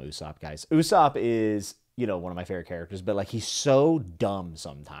just going to call him Usopp, guys. Usopp is, one of my favorite characters, but, like, he's so dumb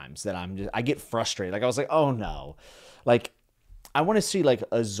sometimes that I get frustrated. Like, I was like, oh, no. Like, I want to see, like,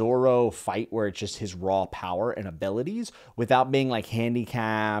 a Zoro fight where it's just his raw power and abilities without being, like,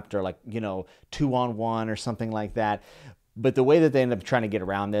 handicapped or, like, 2-on-1 or something like that. But the way that they end up trying to get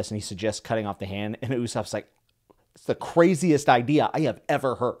around this, and he suggests cutting off the hand, and Usopp's like, it's the craziest idea I have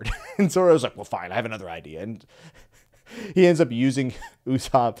ever heard. And Zoro's like, well, fine, I have another idea. And he ends up using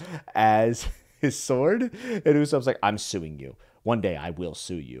Usopp as his sword. And Usopp's like, I'm suing you. One day I will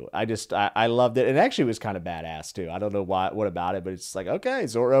sue you. I loved it. And actually it was kind of badass too. I don't know what about it, but it's like, okay,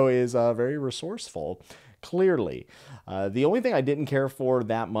 Zoro is very resourceful. Clearly. The only thing I didn't care for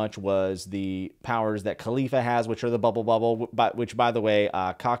that much was the powers that Khalifa has, which are the bubble, which, by the way,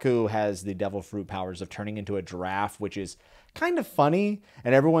 Kaku has the devil fruit powers of turning into a giraffe, which is kind of funny,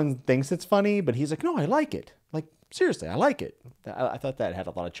 and everyone thinks it's funny, but he's like, no, I like it. Like, seriously, I like it. I thought that had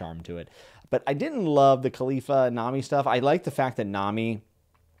a lot of charm to it. But I didn't love the Khalifa Nami stuff. I like the fact that Nami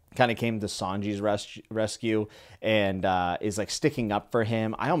kind of came to Sanji's rescue and is like sticking up for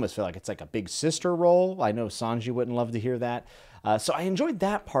him. I almost feel like it's like a big sister role. I know Sanji wouldn't love to hear that. So I enjoyed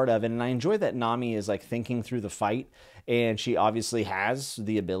that part of it, and I enjoyed that Nami is like thinking through the fight, and she obviously has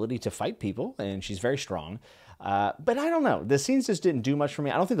the ability to fight people, and she's very strong. But I don't know. The scenes just didn't do much for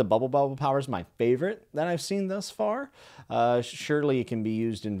me. I don't think the bubble power is my favorite that I've seen thus far. Surely it can be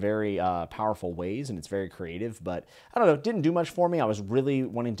used in very powerful ways, and it's very creative. But I don't know. It didn't do much for me. I was really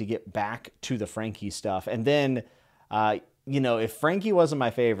wanting to get back to the Franky stuff. And then, if Franky wasn't my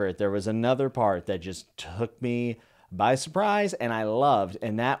favorite, there was another part that just took me by surprise, and I loved.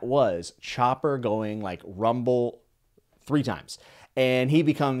 And that was Chopper going like Rumble 3 times. And he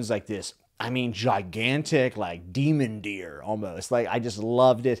becomes like this, gigantic, like demon deer almost. Like, I just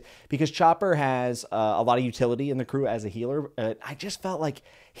loved it because Chopper has a lot of utility in the crew as a healer. I just felt like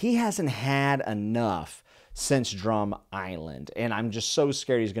he hasn't had enough since Drum Island. And I'm just so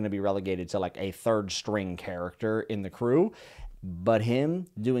scared he's going to be relegated to like a 3rd string character in the crew. But him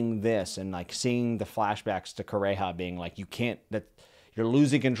doing this and like seeing the flashbacks to Kureha being like, you're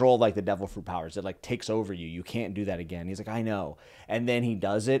losing control of like the devil fruit powers. It like takes over you. You can't do that again. He's like, I know. And then he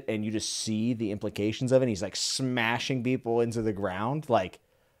does it, and you just see the implications of it. He's like smashing people into the ground. Like,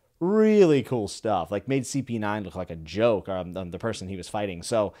 really cool stuff. Like, made CP9 look like a joke, the person he was fighting.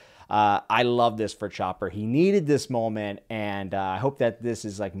 So I love this for Chopper. He needed this moment, and I hope that this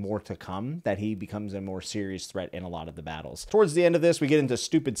is like more to come, that he becomes a more serious threat in a lot of the battles. Towards the end of this, we get into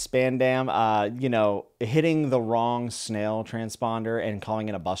stupid Spandam, hitting the wrong snail transponder and calling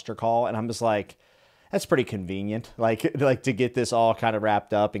it a buster call. And I'm just like, that's pretty convenient, like to get this all kind of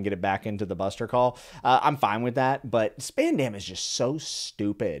wrapped up and get it back into the buster call. I'm fine with that, but Spandam is just so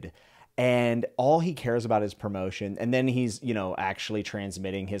stupid. And all he cares about is promotion. And then he's, actually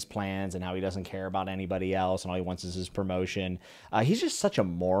transmitting his plans and how he doesn't care about anybody else and all he wants is his promotion. He's just such a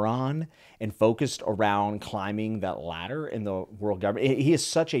moron and focused around climbing that ladder in the world government. He is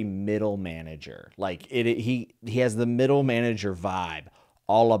such a middle manager. Like, he has the middle manager vibe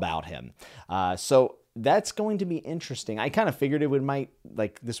all about him. So that's going to be interesting. I kind of figured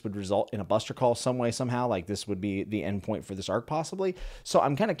this would result in a Buster Call some way, somehow. Like this would be the end point for this arc possibly. So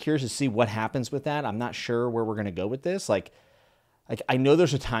I'm kind of curious to see what happens with that. I'm not sure where we're going to go with this. Like I know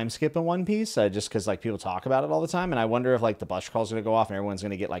there's a time skip in One Piece, just because like people talk about it all the time, and I wonder if like the Buster Call is going to go off and everyone's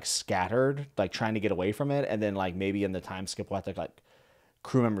going to get like scattered, like trying to get away from it, and then like maybe in the time skip we'll have to like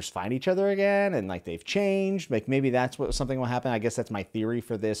crew members find each other again, and like they've changed. Like maybe that's what something will happen. I guess that's my theory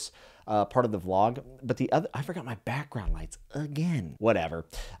for this part of the vlog. But the other, I forgot my background lights again. Whatever.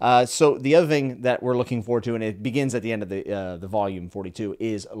 So the other thing that we're looking forward to, and it begins at the end of the volume 42,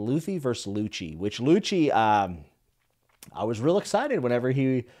 is Luffy versus Lucci. Which Lucci, I was real excited whenever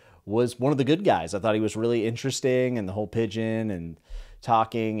he was one of the good guys. I thought he was really interesting, and the whole pigeon and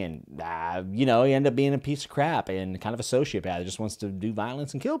talking, and you know, he ended up being a piece of crap and kind of a sociopath that just wants to do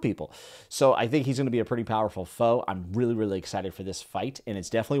violence and kill people. So I think he's going to be a pretty powerful foe. I'm really, really excited for this fight, and it's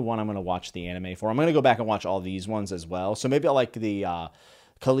definitely one I'm going to watch the anime for. I'm going to go back and watch all these ones as well. So maybe I'll like the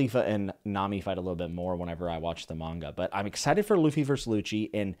Khalifa and Nami fight a little bit more whenever I watch the manga. But I'm excited for Luffy versus Lucci,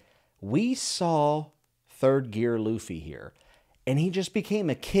 and we saw third gear Luffy here, and he just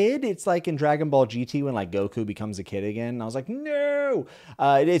became a kid. It's like in Dragon Ball GT when like Goku becomes a kid again. And I was like, no,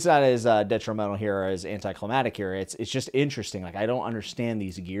 it's not as detrimental here or as anticlimactic here. It's just interesting. Like I don't understand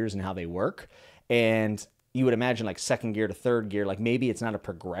these gears and how they work. And you would imagine like second gear to third gear, like maybe it's not a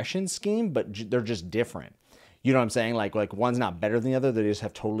progression scheme, but they're just different. You know what I'm saying? Like one's not better than the other. They just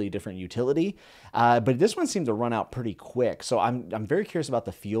have totally different utility. But this one seemed to run out pretty quick. So I'm very curious about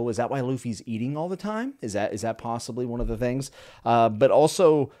the fuel. Is that why Luffy's eating all the time? Is that possibly one of the things? But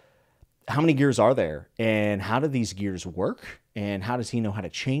also, how many gears are there? And how do these gears work? And how does he know how to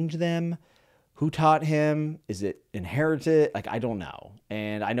change them? Who taught him? Is it inherited? Like, I don't know.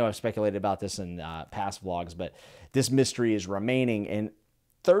 And I know I've speculated about this in past vlogs, but this mystery is remaining. And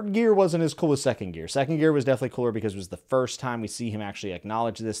third gear wasn't as cool as second gear. Second gear was definitely cooler because it was the first time we see him actually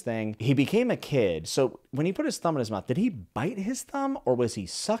acknowledge this thing. He became a kid. So when he put his thumb in his mouth, did he bite his thumb or was he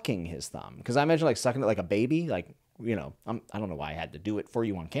sucking his thumb? Because I imagine like sucking it like a baby. Like, you know, I don't know why I had to do it for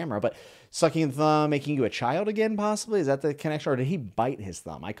you on camera, but sucking the thumb, making you a child again, possibly? Is that the connection? Or did he bite his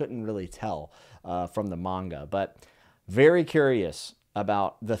thumb? I couldn't really tell from the manga, but very curious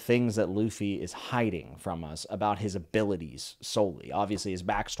about the things that Luffy is hiding from us, about his abilities solely. Obviously, his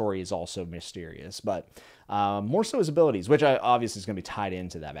backstory is also mysterious, but more so his abilities, which obviously is going to be tied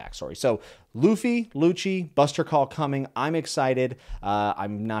into that backstory. So Luffy, Lucci, Buster Call coming. I'm excited.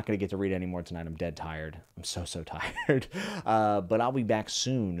 I'm not going to get to read any more tonight. I'm dead tired. I'm so tired. But I'll be back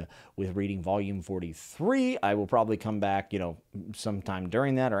soon with reading volume 43. I will probably come back, you know, sometime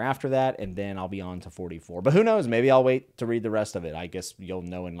during that or after that, and then I'll be on to 44. But who knows? Maybe I'll wait to read the rest of it. I guess you'll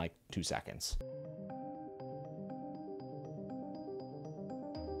know in like 2 seconds.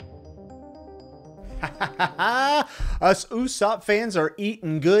 Us Usopp fans are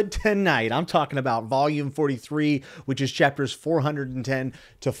eating good tonight. I'm talking about volume 43, which is chapters 410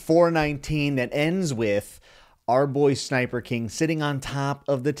 to 419, that ends with our boy Sniper King sitting on top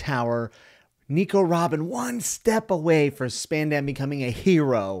of the tower. Nico Robin one step away from Spandam becoming a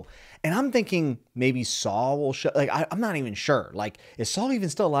hero. And I'm thinking maybe Saul will show. Like, I'm not even sure. Like, is Saul even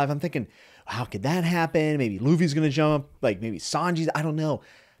still alive? I'm thinking, how could that happen? Maybe Luffy's going to jump. Like, maybe Sanji's. I don't know.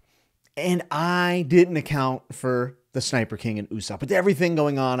 And I didn't account for the Sniper King and Usopp. With everything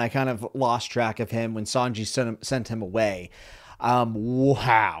going on, I kind of lost track of him when Sanji sent him away.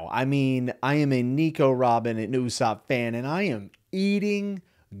 Wow. I mean, I am a Nico Robin and Usopp fan, and I am eating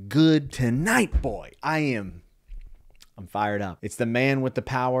good tonight, boy. I'm fired up. It's the man with the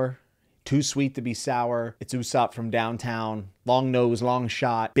power. Too sweet to be sour. It's Usopp from downtown. Long nose, long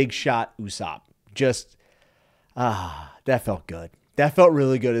shot. Big shot Usopp. Just, that felt good. That felt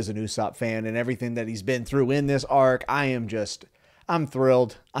really good as an Usopp fan, and everything that he's been through in this arc. I'm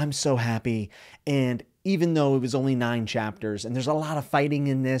thrilled. I'm so happy. And even though it was only 9 chapters, and there's a lot of fighting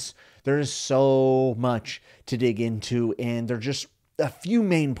in this, there is so much to dig into, and there are just a few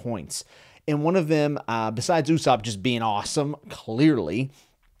main points. And one of them, besides Usopp just being awesome, clearly,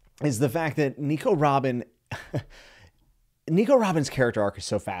 is the fact that Nico Robin's character arc is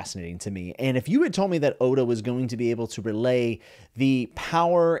so fascinating to me. And if you had told me that Oda was going to be able to relay the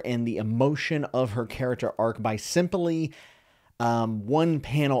power and the emotion of her character arc by simply one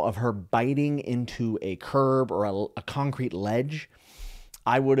panel of her biting into a curb or a concrete ledge,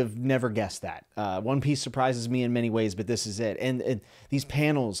 I would have never guessed that. One Piece surprises me in many ways, but this is it. And these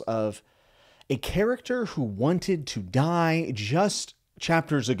panels of a character who wanted to die just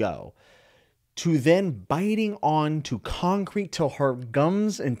chapters ago to then biting on to concrete till her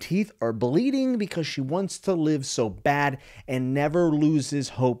gums and teeth are bleeding because she wants to live so bad and never loses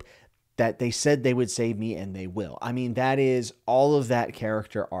hope that they said they would save me and they will. I mean, that is all of that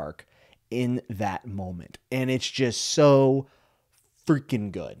character arc in that moment. And it's just so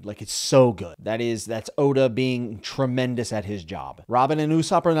freaking good. Like, it's so good. That's Oda being tremendous at his job. Robin and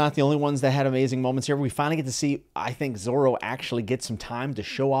Usopp are not the only ones that had amazing moments here. We finally get to see, I think, Zoro actually get some time to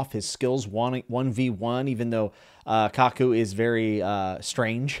show off his skills 1v1, even though Kaku is very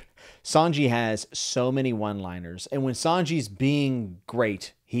strange. Sanji has so many one-liners. And when Sanji's being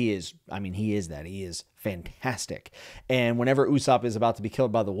great, he is fantastic. And whenever Usopp is about to be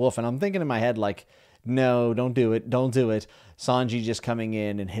killed by the wolf, and I'm thinking in my head, like, no, don't do it. Don't do it. Sanji just coming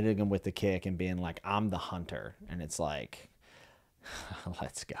in and hitting him with the kick and being like, I'm the hunter. And it's like,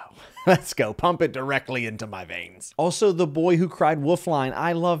 let's go. Let's go. Pump it directly into my veins. Also, the boy who cried wolf line.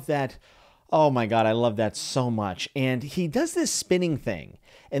 I love that. Oh my God, I love that so much. And he does this spinning thing.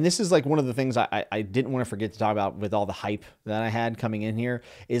 And this is like one of the things I didn't want to forget to talk about with all the hype that I had coming in here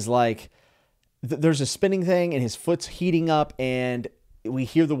is like, there's a spinning thing and his foot's heating up and we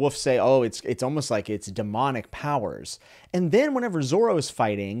hear the wolf say, oh, it's almost like it's demonic powers. And then whenever Zoro is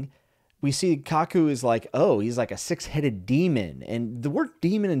fighting, we see Kaku is like, oh, he's like a six-headed demon. And the word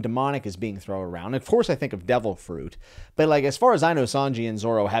demon and demonic is being thrown around. Of course, I think of devil fruit. But like, as far as I know, Sanji and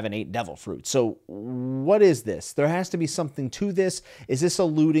Zoro haven't ate devil fruit. So what is this? There has to be something to this. Is this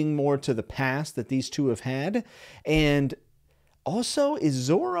alluding more to the past that these two have had? And also, is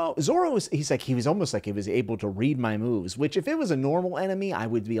Zoro he was almost like he was able to read my moves, which if it was a normal enemy, I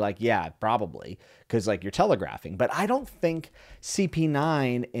would be like, yeah, probably, because like you're telegraphing. But I don't think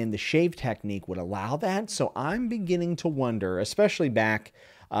CP9 and the shave technique would allow that. So I'm beginning to wonder, especially back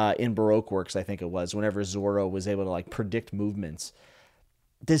in Baroque Works, I think it was, whenever Zoro was able to like predict movements.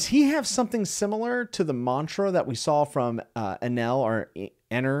 Does he have something similar to the mantra that we saw from Enel or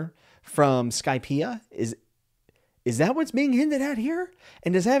Ener from Skypiea? Is that what's being hinted at here?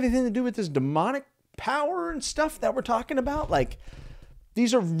 And does it have anything to do with this demonic power and stuff that we're talking about? Like,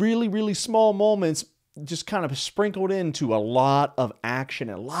 these are really, really small moments just kind of sprinkled into a lot of action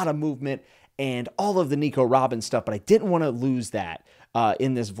and a lot of movement and all of the Nico Robin stuff. But I didn't want to lose that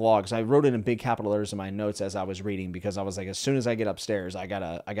in this vlog. So I wrote it in big capital letters in my notes as I was reading because I was like, as soon as I get upstairs, I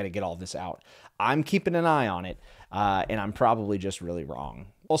gotta get all this out. I'm keeping an eye on it, and I'm probably just really wrong.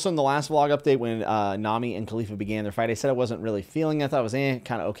 Also, in the last vlog update, when Nami and Khalifa began their fight, I said I wasn't really feeling it. I thought it was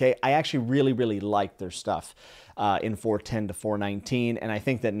kind of okay. I actually really, really liked their stuff in 410 to 419, and I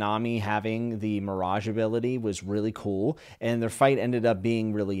think that Nami having the Mirage ability was really cool, and their fight ended up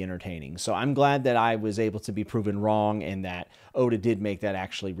being really entertaining. So I'm glad that I was able to be proven wrong and that Oda did make that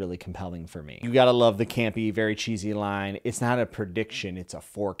actually really compelling for me. You gotta love the campy, very cheesy line. It's not a prediction, it's a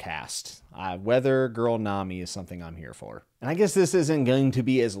forecast. Weather Girl Nami is something I'm here for. And I guess this isn't going to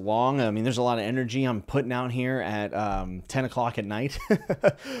be as long. I mean, there's a lot of energy I'm putting out here at 10 o'clock at night.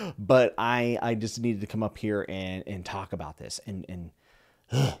 But I just needed to come up here and talk about this and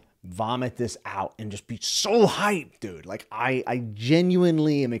vomit this out and just be so hyped, dude. Like, I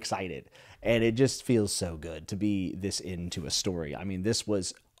genuinely am excited. And it just feels so good to be this into a story. I mean, this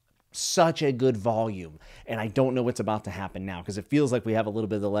was such a good volume, and I don't know what's about to happen now because it feels like we have a little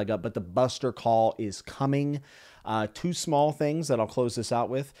bit of the leg up, but the Buster Call is coming. Two small things that I'll close this out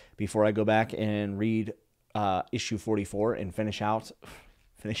with before I go back and read issue 44 and finish out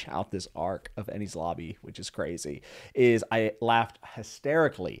this arc of Enies Lobby, which is crazy, is I laughed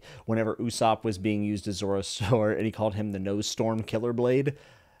hysterically whenever Usopp was being used as Zoro's sword and he called him the Nose Storm Killer Blade.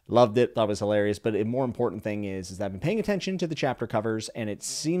 Loved it, thought it was hilarious, but a more important thing is that I've been paying attention to the chapter covers, and it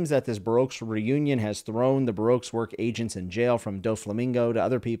seems that this Baroque's reunion has thrown the Baroque's work agents in jail, from Doflamingo to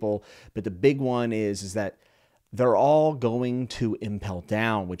other people, but the big one is that they're all going to Impel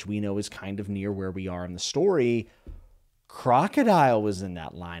Down, which we know is kind of near where we are in the story. Crocodile was in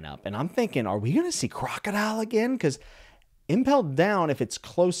that lineup, and I'm thinking, are we going to see Crocodile again? Because Impel Down, if it's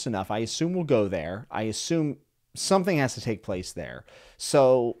close enough, I assume we'll go there. I assume something has to take place there.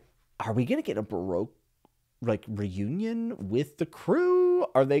 So are we going to get a Baroque like reunion with the crew?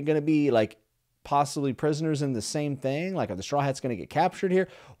 Are they going to be like possibly prisoners in the same thing? Like, are the Straw Hats going to get captured here?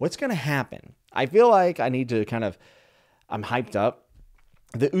 What's going to happen? I feel like I need to I'm hyped up.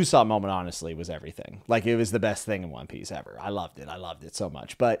 The Usopp moment, honestly, was everything. Like, it was the best thing in One Piece ever. I loved it. I loved it so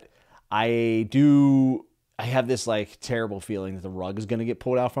much. But I have this like terrible feeling that the rug is going to get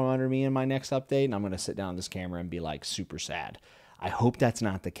pulled out from under me in my next update, and I'm going to sit down on this camera and be like super sad. I hope that's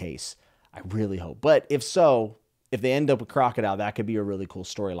not the case. I really hope. But if so, if they end up with Crocodile, that could be a really cool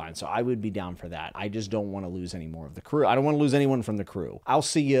storyline. So I would be down for that. I just don't want to lose any more of the crew. I don't want to lose anyone from the crew. I'll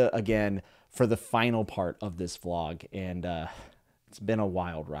see you again for the final part of this vlog, and it's been a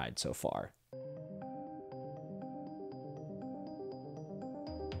wild ride so far.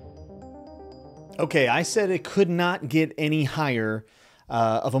 Okay, I said it could not get any higher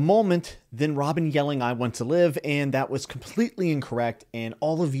of a moment than Robin yelling, "I want to live," and that was completely incorrect, and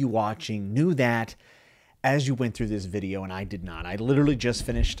all of you watching knew that as you went through this video, and I did not. I literally just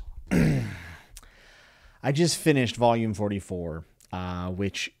finished I just finished volume 44,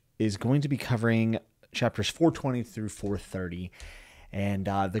 which is going to be covering chapters 420 through 430, and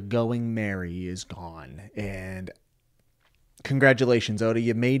the going merry is gone. And congratulations, Oda.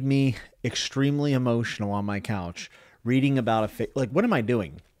 You made me extremely emotional on my couch reading about like, what am I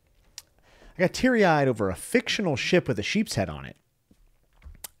doing? I got teary-eyed over a fictional ship with a sheep's head on it.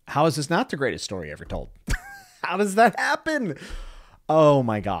 How is this not the greatest story ever told? How does that happen? Oh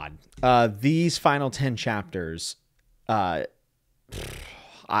my God. These final 10 chapters, I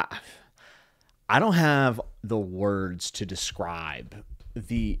don't have the words to describe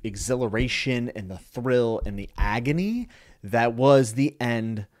the exhilaration and the thrill and the agony that was the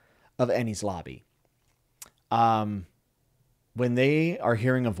end of Enies Lobby. When they are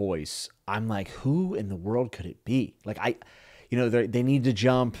hearing a voice, I'm like, who in the world could it be? Like, they need to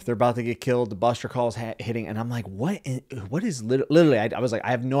jump. They're about to get killed. The Buster Call's hitting. And I'm like, what is literally, I was like,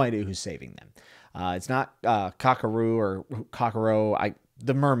 I have no idea who's saving them. It's not Kaku or Kakuro,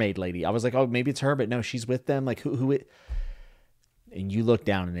 the mermaid lady. I was like, oh, maybe it's her, but no, she's with them. Like, who it? And you look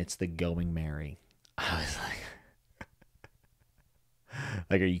down and it's the going merry. I was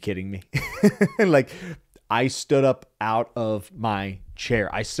like, are you kidding me? Like, I stood up out of my chair.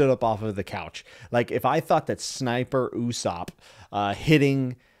 I stood up off of the couch. Like, if I thought that Sniper Usopp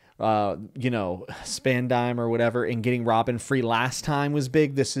hitting, Spandime or whatever and getting Robin free last time was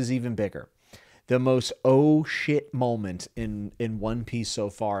big, this is even bigger. The most oh shit moment in One Piece so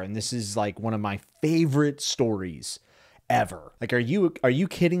far, and this is like one of my favorite stories ever. Like, are you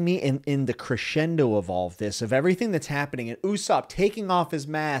kidding me? In the crescendo of all of this, of everything that's happening, and Usopp taking off his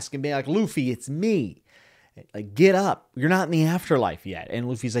mask and being like, Luffy, it's me. Like, get up. You're not in the afterlife yet. And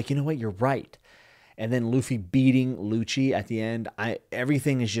Luffy's like, you know what? You're right. And then Luffy beating Lucci at the end.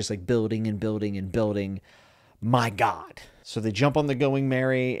 Everything is just like building and building and building. My God. So they jump on the going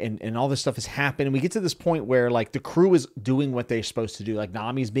merry and all this stuff has happened. And we get to this point where like the crew is doing what they're supposed to do. Like,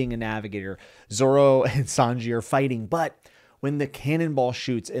 Nami's being a navigator. Zoro and Sanji are fighting. But when the cannonball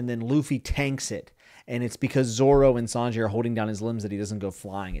shoots and then Luffy tanks it, and it's because Zoro and Sanji are holding down his limbs that he doesn't go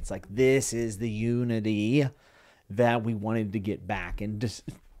flying. It's like, this is the unity that we wanted to get back. And just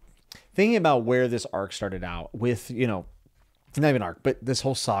thinking about where this arc started out with, not even arc, but this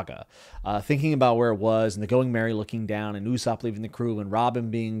whole saga, thinking about where it was and the going merry looking down and Usopp leaving the crew and Robin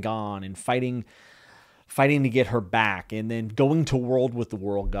being gone and fighting to get her back, and then going to world with the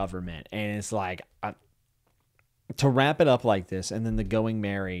world government. And it's like, to wrap it up like this, and then the going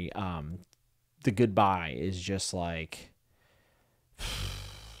merry, the goodbye is just like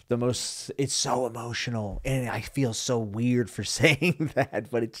it's so emotional, and I feel so weird for saying that,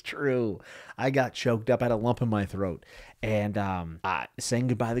 but it's true. I got choked up. I had a lump in my throat, and saying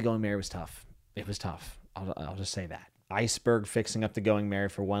goodbye to the going merry was tough. It was tough. I'll just say that. Iceberg fixing up the going merry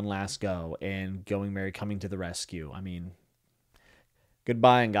for one last go, and going merry coming to the rescue. I mean,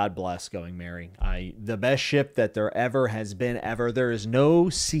 goodbye and God bless going merry. The best ship that there ever has been ever. There is no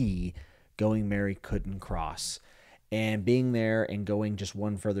sea going merry couldn't cross, and being there and going just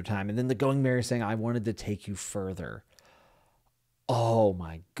one further time, and then the going merry saying, I wanted to take you further. Oh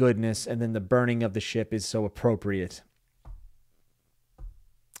my goodness. And then the burning of the ship is so appropriate.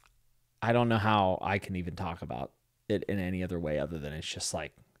 I don't know how I can even talk about it in any other way other than it's just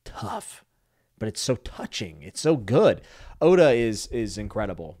like tough, but it's so touching. It's so good. Oda is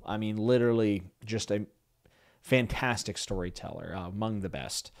incredible. I mean, literally just a fantastic storyteller, among the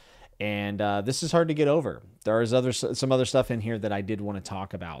best. And this is hard to get over. There is some other stuff in here that I did want to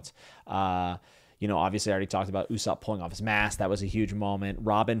talk about. Obviously I already talked about Usopp pulling off his mask. That was a huge moment.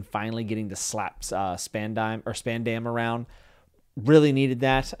 Robin finally getting to slap Spandam around. Really needed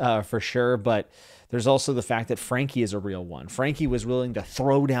that for sure. But there's also the fact that Franky is a real one. Franky was willing to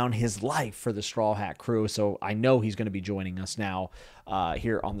throw down his life for the Straw Hat crew. So I know he's going to be joining us now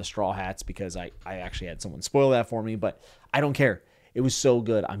here on the Straw Hats, because I actually had someone spoil that for me, but I don't care. It was so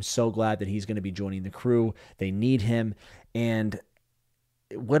good. I'm so glad that he's going to be joining the crew. They need him. And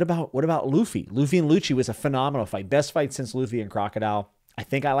what about Luffy? Luffy and Lucci was a phenomenal fight. Best fight since Luffy and Crocodile. I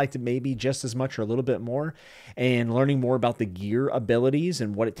think I liked it maybe just as much or a little bit more. And learning more about the gear abilities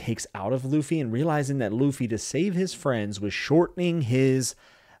and what it takes out of Luffy, and realizing that Luffy, to save his friends, was shortening his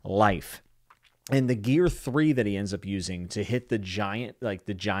life. And the gear 3 that he ends up using to hit the giant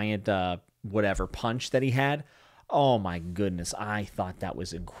whatever punch that he had. Oh my goodness, I thought that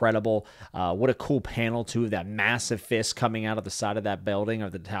was incredible. What a cool panel too, that massive fist coming out of the side of that building or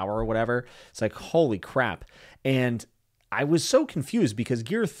the tower or whatever. It's like, holy crap. And I was so confused because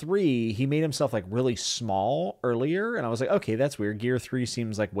Gear 3, he made himself like really small earlier. And I was like, okay, that's weird. Gear 3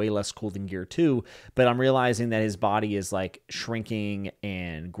 seems like way less cool than Gear 2. But I'm realizing that his body is like shrinking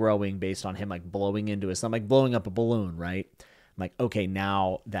and growing based on him like blowing into his, I'm like blowing up a balloon, right? I'm like, okay,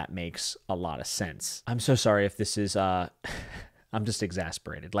 now that makes a lot of sense. I'm so sorry if this is, I'm just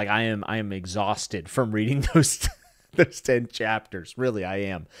exasperated. Like I am exhausted from reading those 10 chapters. Really, I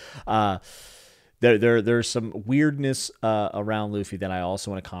am. There's some weirdness around Luffy that I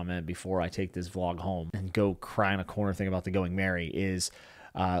also want to comment before I take this vlog home and go cry in a corner thing about the Going Merry is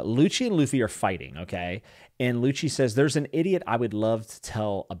Lucci and Luffy are fighting, okay? And Lucci says, there's an idiot I would love to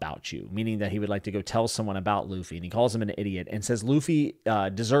tell about you, meaning that he would like to go tell someone about Luffy. And he calls him an idiot and says Luffy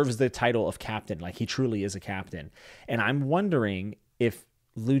deserves the title of captain, like he truly is a captain. And I'm wondering if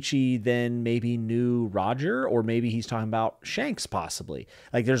Lucci then maybe knew Roger, or maybe he's talking about Shanks possibly.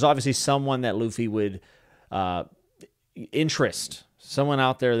 Like there's obviously someone that Luffy would interest, someone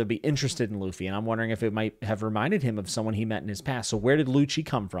out there that'd be interested in Luffy, and I'm wondering if it might have reminded him of someone he met in his past. So where did Lucci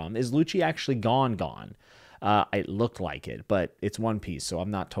come from? Is Lucci actually gone? It looked like it, but it's One Piece, so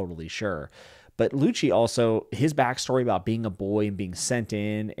I'm not totally sure. But Lucci also, his backstory about being a boy and being sent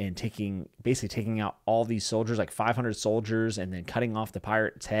in and basically taking out all these soldiers, like 500 soldiers, and then cutting off the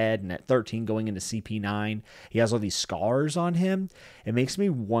pirate's head, and at 13 going into CP9, he has all these scars on him. It makes me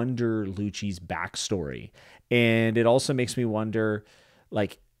wonder Lucci's backstory. And it also makes me wonder,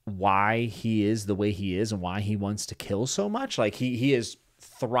 like, why he is the way he is and why he wants to kill so much. Like, he is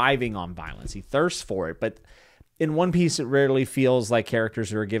thriving on violence. He thirsts for it, but in One Piece, it rarely feels like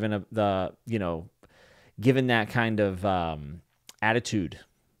characters are given given that kind of attitude.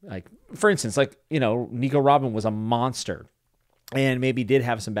 Like, for instance, like, Nico Robin was a monster and maybe did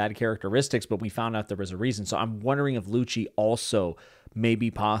have some bad characteristics, but we found out there was a reason. So I'm wondering if Lucci also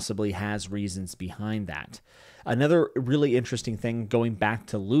maybe possibly has reasons behind that. Another really interesting thing going back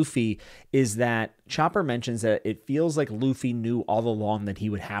to Luffy is that Chopper mentions that it feels like Luffy knew all along that he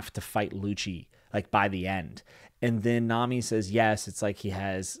would have to fight Lucci, like, by the end. And then Nami says, yes, it's like he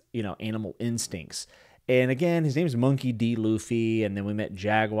has, animal instincts. And again, his name is Monkey D. Luffy. And then we met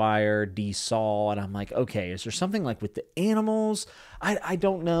Jaguar D. Saul. And I'm like, okay, is there something like with the animals? I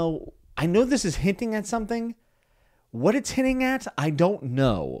don't know. I know this is hinting at something. What it's hinting at, I don't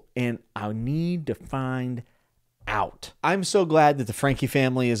know. And I need to find out. I'm so glad that the Franky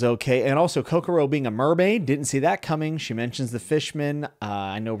family is okay. And also Kokoro being a mermaid, didn't see that coming. She mentions the fishmen.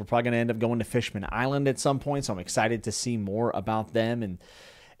 I know we're probably going to end up going to Fishman Island at some point, so I'm excited to see more about them and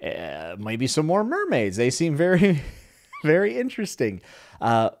maybe some more mermaids. They seem very, very interesting.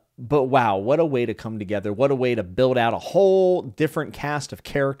 But wow, what a way to come together. What a way to build out a whole different cast of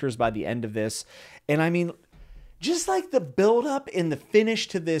characters by the end of this. And I mean, just like the build-up and the finish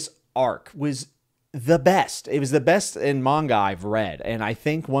to this arc was the best. It was the best in manga I've read. And I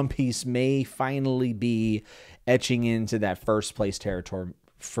think One Piece may finally be etching into that first place territory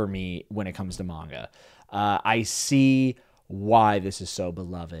for me when it comes to manga. I see why this is so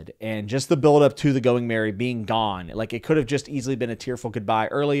beloved. And just the build up to the Going Merry being gone. Like, it could have just easily been a tearful goodbye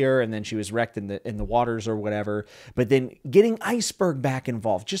earlier, and then she was wrecked in the waters or whatever. But then getting Iceberg back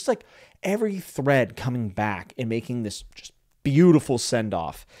involved, just like every thread coming back and making this just beautiful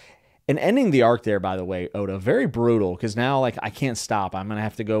send-off. And ending the arc there, by the way, Oda, very brutal, because now, like, I can't stop. I'm going to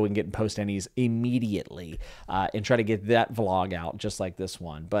have to go and get post Enies immediately and try to get that vlog out just like this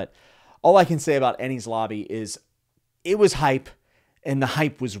one. But all I can say about Enies Lobby is it was hype, and the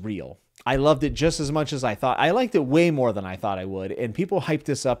hype was real. I loved it just as much as I thought. I liked it way more than I thought I would, and people hyped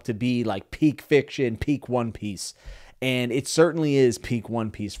this up to be like peak fiction, peak One Piece. And it certainly is peak One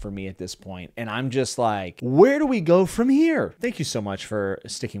Piece for me at this point. And I'm just like, where do we go from here? Thank you so much for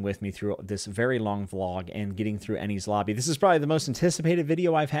sticking with me through this very long vlog and getting through Enies Lobby. This is probably the most anticipated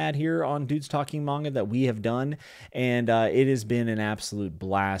video I've had here on Dudes Talking Manga that we have done. And it has been an absolute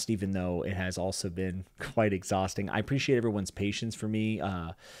blast, even though it has also been quite exhausting. I appreciate everyone's patience for me.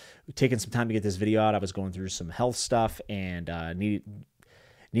 Taking some time to get this video out. I was going through some health stuff and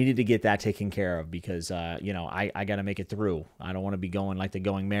needed to get that taken care of because, I got to make it through. I don't want to be going like the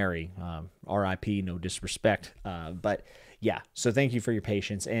Going Merry. RIP, no disrespect. But yeah, so thank you for your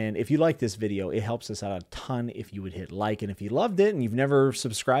patience. And if you like this video, it helps us out a ton if you would hit like. And if you loved it and you've never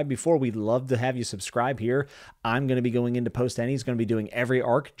subscribed before, we'd love to have you subscribe here. I'm going to be going into Post Enies, going to be doing every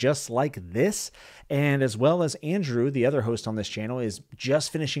arc just like this. And as well as Andrew, the other host on this channel, is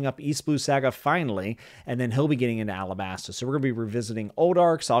just finishing up East Blue Saga finally, and then he'll be getting into Alabasta. So we're going to be revisiting old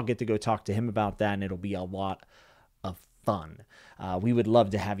arcs. I'll get to go talk to him about that, and it'll be a lot of fun. We would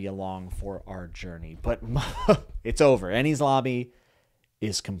love to have you along for our journey, but it's over. Enies Lobby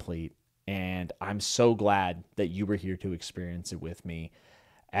is complete, and I'm so glad that you were here to experience it with me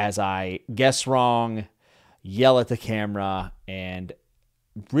as I guess wrong, yell at the camera, and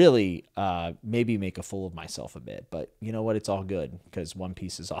really maybe make a fool of myself a bit. But you know what? It's all good because One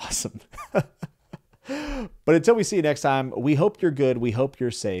Piece is awesome. But until we see you next time, we hope you're good. We hope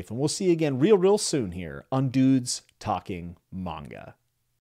you're safe. And we'll see you again real soon here on Dudes Talking Manga.